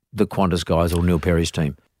the Qantas guys or Neil Perry's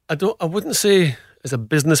team? I wouldn't say as a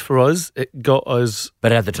business for us, it got us.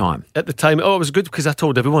 But at the time? It was good because I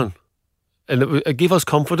told everyone. And it gave us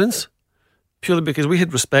confidence, purely because we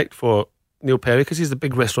had respect for Neil Perry, because he's the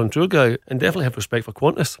big restaurateur guy, and definitely have respect for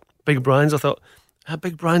Qantas. Big brands. I thought, a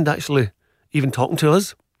big brand actually even talking to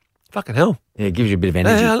us? Fucking hell. Yeah, it gives you a bit of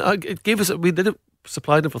energy. Yeah, it gave us, we did it,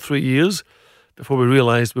 supplied them for 3 years before we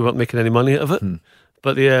realised we weren't making any money out of it.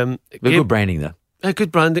 But good branding though. Yeah,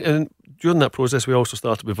 good branding. And during that process, we also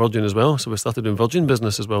started with Virgin as well. So we started doing Virgin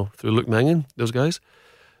business as well through Luke Mangan, those guys.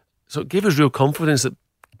 So it gave us real confidence that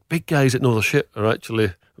big guys that know their shit are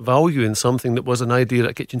actually valuing something that was an idea at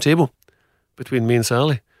a kitchen table between me and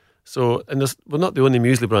Sally. So, and we're not the only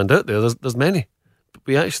muesli brand out there. There's many. But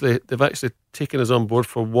they've actually taken us on board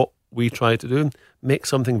for what we try to do and make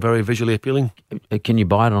something very visually appealing. Can you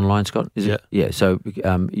buy it online, Scott? Yeah. Yeah. So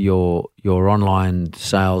your online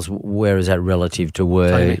sales, where is that relative to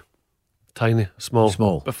where? Tiny, small.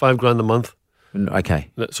 About $5,000 a month. Okay.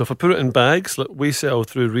 So if I put it in bags, we sell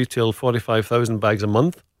through retail 45,000 bags a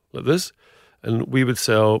month, like this, and we would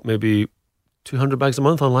sell maybe 200 bags a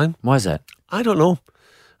month online. Why is that? I don't know.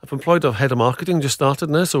 I've employed a head of marketing, just started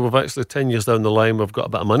now, so we've actually 10 years down the line, we've got a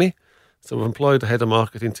bit of money. So we've employed a head of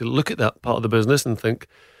marketing to look at that part of the business and think,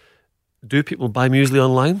 do people buy muesli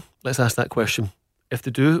online? Let's ask that question. If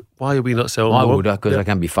they do, why are we not selling more? I would, because I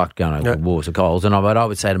can't be fucked going over wars of Coles. And I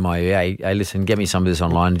would say to my, hey, listen, get me some of this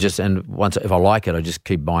online. And once, if I like it, I just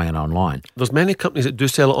keep buying it online. There's many companies that do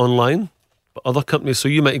sell it online, but other companies, so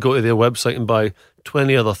you might go to their website and buy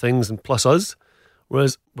 20 other things and plus us,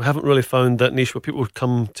 whereas we haven't really found that niche where people would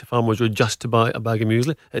come to Farmers Road just to buy a bag of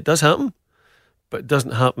muesli. It does happen, but it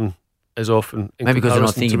doesn't happen as often. Maybe because they're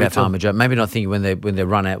not thinking about Farmer Joe. Maybe not thinking when they're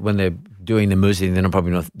doing the muesli, they're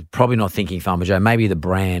probably not thinking Farmer Joe. Maybe the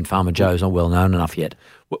brand Farmer Joe is not well known enough yet.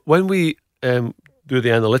 When we do the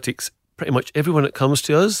analytics, pretty much everyone that comes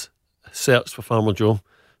to us searches for Farmer Joe.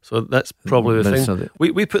 So that's probably the thing.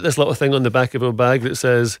 We put this little thing on the back of our bag that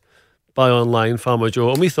says buy online Farmer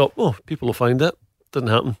Joe, and we thought, people will find it. Didn't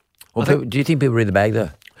happen. Well, do you think people read the bag though?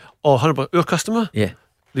 Oh, 100%. Our customer? Yeah.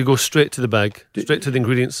 They go straight to the bag, straight to the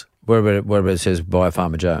ingredients. Wherever it says buy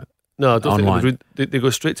Farmer Joe. No, I don't online. They go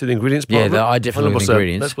straight to the ingredients part. Yeah, I definitely look at the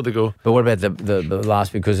ingredients. That's where they go. But what about the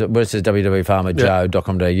last, because where it says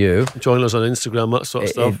www.farmerjoe.com.au. Join us on Instagram, that sort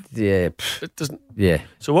of stuff. It doesn't. Yeah.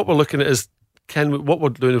 So what we're looking at is, what we're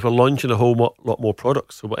doing is we're launching a whole lot more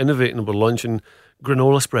products. So we're innovating and we're launching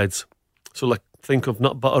granola spreads. So like think of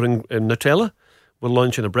nut butter and Nutella. We're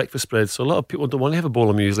launching a breakfast spread. So a lot of people don't want to have a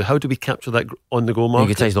bowl of muesli. How do we capture that on-the-go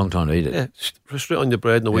market? It takes a long time to eat it. Yeah, straight on your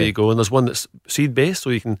bread and away you go. And there's one that's seed-based,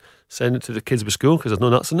 so you can send it to the kids with school because there's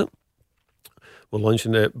no nuts in it. We're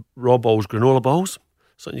launching raw balls, granola balls,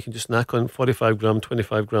 something you can just snack on, 45-gram,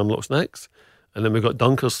 25-gram little snacks. And then we've got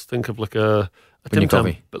dunkers. Think of like a Tim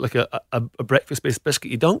Tam, but like a breakfast-based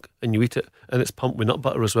biscuit you dunk and you eat it, and it's pumped with nut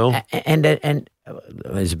butter as well. And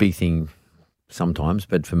there's a big thing sometimes,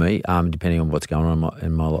 but for me, depending on what's going on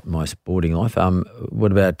in my sporting life,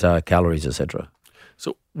 what about calories, etc.?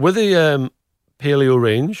 So with the paleo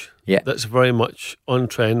range, yeah, that's very much on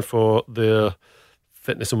trend for their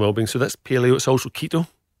fitness and well-being. So that's paleo. It's also keto.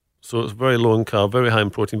 So it's very low in carb, very high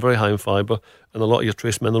in protein, very high in fibre, and a lot of your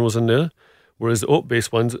trace minerals in there. Whereas the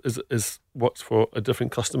oat-based ones is what's for a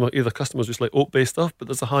different customer. Either customers just like oat-based stuff, but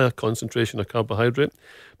there's a higher concentration of carbohydrate.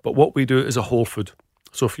 But what we do is a whole food.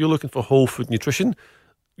 So if you're looking for whole food nutrition,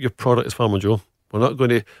 your product is Farmer Joe.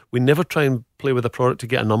 We never try and play with a product to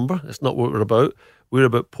get a number. It's not what we're about. We're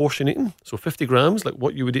about portion eating. So 50 grams, like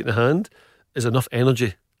what you would eat in a hand, is enough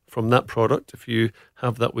energy from that product if you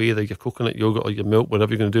have that way, either your coconut yogurt or your milk,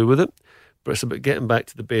 whatever you're going to do with it. But it's about getting back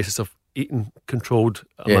to the basis of eating controlled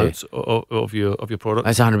amounts of your product.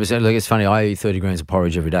 That's 100%. Look, it's funny. I eat 30 grams of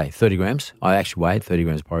porridge every day. 30 grams. I actually weigh 30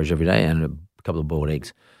 grams of porridge every day and a couple of boiled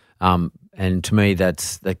eggs. And to me,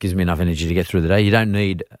 that gives me enough energy to get through the day. You don't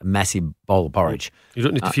need a massive bowl of porridge. You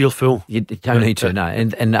don't need to feel full. You don't need to, no.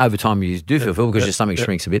 And over time, you do feel full because your stomach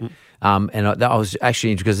shrinks a bit. And I was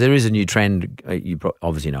actually interested because there is a new trend. You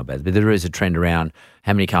obviously know about it, but there is a trend around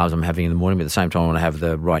how many carbs I'm having in the morning. But at the same time, I want to have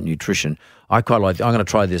the right nutrition. I quite like. I'm going to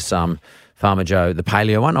try this Farmer Joe, the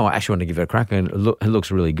paleo one. I actually want to give it a crack. And it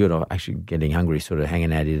looks really good. I'm actually getting hungry, sort of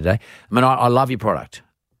hanging out here today. I mean, I love your product.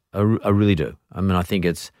 I really do. I mean,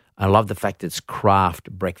 I love the fact it's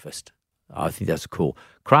craft breakfast. I think that's cool.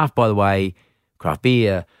 Craft, by the way, craft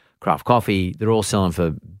beer, craft coffee, they're all selling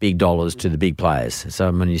for big dollars to the big players. So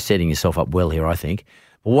I mean, you're setting yourself up well here, I think.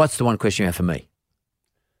 But what's the one question you have for me?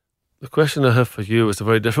 The question I have for you is a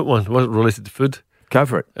very different one. It wasn't related to food. Go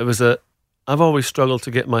for it. It was I've always struggled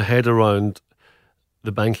to get my head around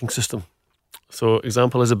the banking system. So,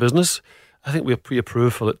 example, as a business, I think we're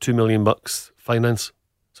pre-approved for like $2 million finance.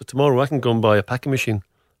 So tomorrow I can go and buy a packing machine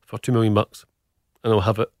for $2 million and I'll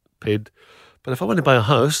have it paid. But if I want to buy a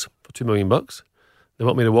house for $2 million, they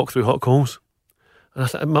want me to walk through hot coals. And I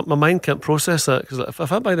thought, my mind can't process that because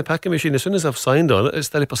if I buy the packing machine, as soon as I've signed on it, it's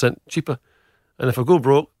 30% cheaper. And if I go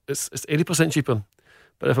broke, it's 80% cheaper.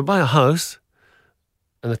 But if I buy a house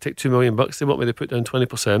and I take $2 million, they want me to put down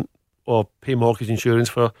 20% or pay mortgage insurance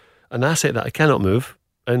for an asset that I cannot move.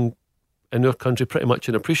 And in our country, pretty much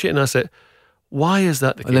an appreciating asset. Why is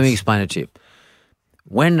that the case? Let me explain it to you.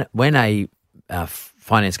 When a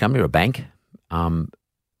finance company or a bank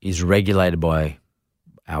is regulated by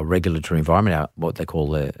our regulatory environment, what they call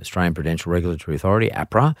the Australian Prudential Regulatory Authority,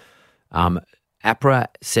 APRA, APRA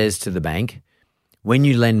says to the bank, when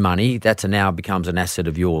you lend money, that now becomes an asset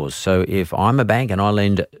of yours. So if I'm a bank and I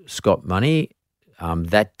lend Scott money,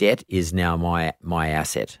 that debt is now my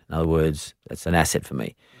asset. In other words, that's an asset for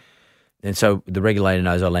me. And so the regulator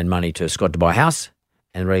knows I lend money to Scott to buy a house,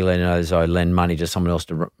 and the regulator knows I lend money to someone else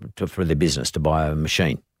for their business to buy a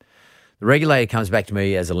machine. The regulator comes back to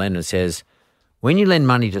me as a lender and says, when you lend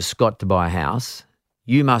money to Scott to buy a house,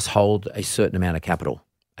 you must hold a certain amount of capital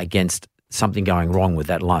against something going wrong with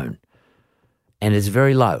that loan. And it's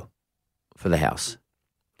very low for the house.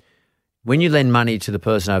 When you lend money to the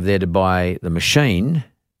person over there to buy the machine,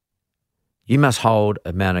 you must hold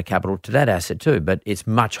an amount of capital to that asset too, but it's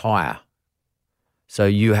much higher. So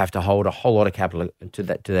you have to hold a whole lot of capital to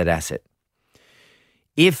that asset.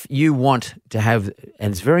 If you want to have,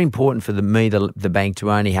 and it's very important for the bank to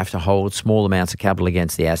only have to hold small amounts of capital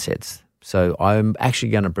against the assets. So I'm actually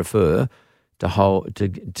going to prefer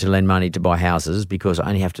to lend money to buy houses because I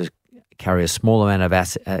only have to carry a small amount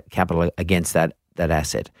of capital against that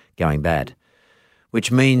asset going bad,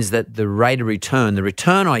 which means that the rate of return, the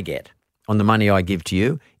return I get on the money I give to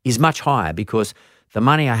you is much higher because the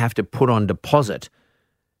money I have to put on deposit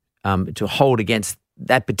to hold against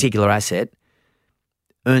that particular asset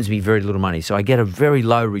earns me very little money. So I get a very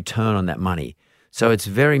low return on that money. So it's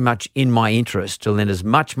very much in my interest to lend as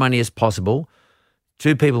much money as possible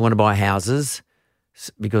to people who want to buy houses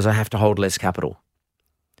because I have to hold less capital.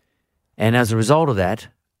 And as a result of that,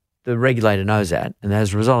 the regulator knows that. And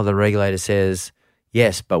as a result, the regulator says,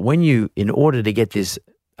 yes, but in order to get this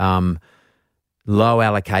low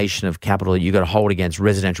allocation of capital that you've got to hold against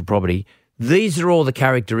residential property, these are all the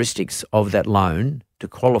characteristics of that loan to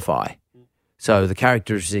qualify. So the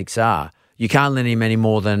characteristics are you can't lend him any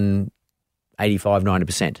more than 85,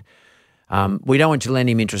 90%. We don't want to lend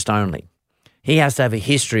him interest only. He has to have a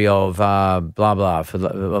history of blah, blah,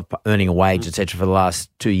 of earning a wage, etc., for the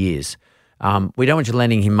last 2 years. We don't want you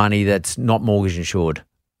lending him money that's not mortgage insured.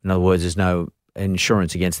 In other words, there's no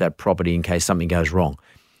insurance against that property in case something goes wrong.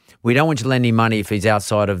 We don't want you lending money if he's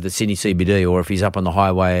outside of the Sydney CBD or if he's up on the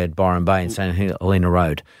highway at Byron Bay and St Helena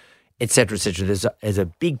Road, et cetera, et cetera. There's a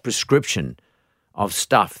big prescription of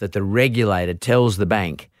stuff that the regulator tells the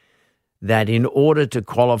bank that in order to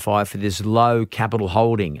qualify for this low capital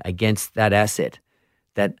holding against that asset,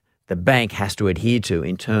 that the bank has to adhere to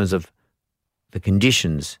in terms of the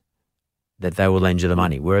conditions that they will lend you the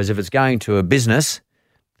money. Whereas if it's going to a business,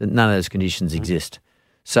 then none of those conditions exist.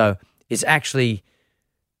 So it's actually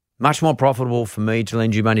much more profitable for me to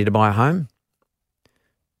lend you money to buy a home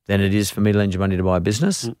than it is for me to lend you money to buy a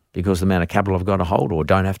business because the amount of capital I've got to hold or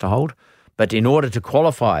don't have to hold. But in order to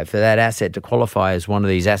qualify for that asset, to qualify as one of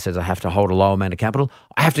these assets, I have to hold a low amount of capital.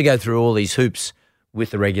 I have to go through all these hoops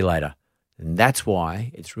with the regulator. And that's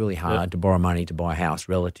why it's really hard to borrow money to buy a house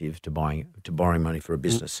relative to borrowing money for a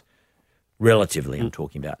business. Relatively, I'm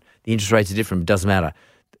talking about. The interest rates are different, but it doesn't matter.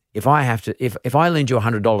 If I lend you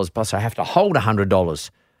 $100 plus I have to hold $100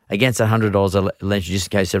 against that $100 I lend you just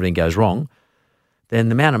in case everything goes wrong, then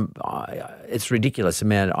the amount of, it's ridiculous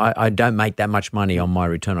amount. I don't make that much money on my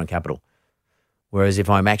return on capital. Whereas if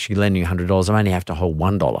I'm actually lending $100, I only have to hold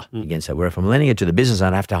 $1 against that. Where if I'm lending it to the business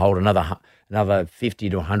owner, I have to hold another $50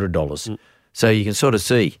 to $100. So you can sort of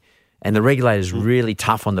see. And the regulator's really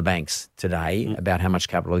tough on the banks today about how much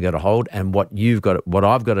capital they've got to hold and what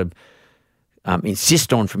I've got to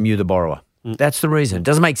insist on from you, the borrower. That's the reason. It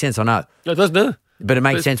doesn't make sense, I know. It does, no. But it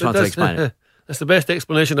makes sense once I explain it. That's the best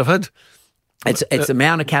explanation I've had. It's the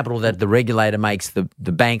amount of capital that the regulator makes the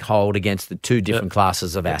bank hold against the two different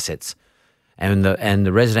classes of assets. And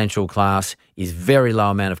the residential class is very low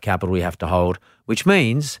amount of capital we have to hold, which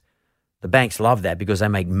means the banks love that because they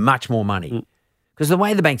make much more money. Because the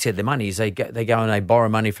way the banks get their money is they go and they borrow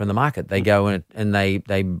money from the market. They go and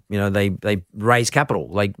they raise capital.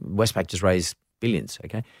 Like Westpac just raised billions,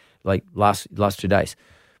 okay, like last 2 days.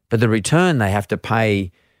 But the return they have to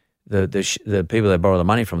pay the people they borrow the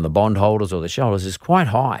money from, the bondholders or the shareholders, is quite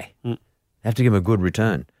high. They have to give them a good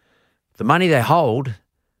return. The money they hold,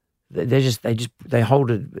 they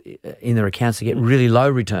hold it in their accounts to get really low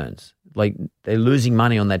returns. Like they're losing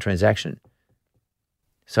money on that transaction.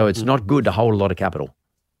 So it's not good to hold a lot of capital.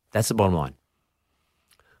 That's the bottom line.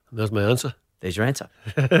 There's my answer. There's your answer.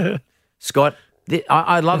 Scott,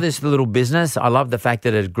 I love this little business. I love the fact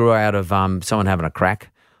that it grew out of someone having a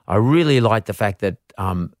crack. I really like the fact that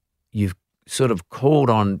you've sort of called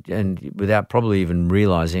on, and without probably even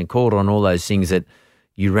realising, called on all those things that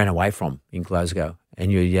you ran away from in Glasgow, and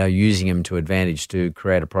you're using them to advantage to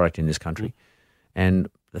create a product in this country. And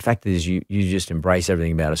the fact is you just embrace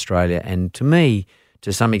everything about Australia. And to me,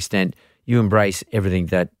 to some extent, you embrace everything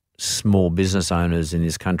that small business owners in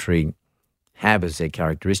this country have as their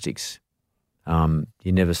characteristics. You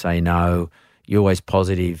never say no. You're always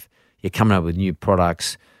positive. You're coming up with new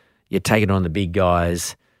products. You're taking on the big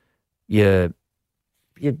guys. You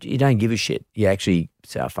don't give a shit. You actually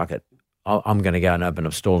say, oh, fuck it. I'm going to go and open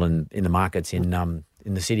a stall in the markets in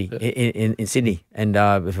the city, in Sydney. And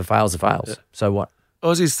if it fails, it fails. Yeah. So what?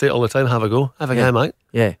 Aussies say it all the time, have a go. Have a go, mate.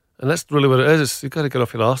 Yeah. And that's really what it is. You've got to get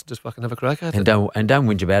off your arse and just fucking have a crack at it. Don't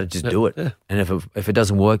whinge about it. Just do it. Yeah. And if it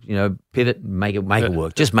doesn't work, pivot and make it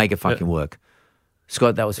work. Just make it fucking work.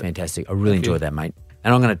 Scott, that was fantastic. I really enjoyed that, mate.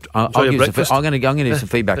 And I'm going to give some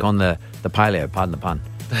feedback on the paleo. Pardon the pun.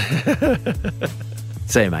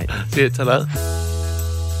 See you, mate. See you. Ta-da.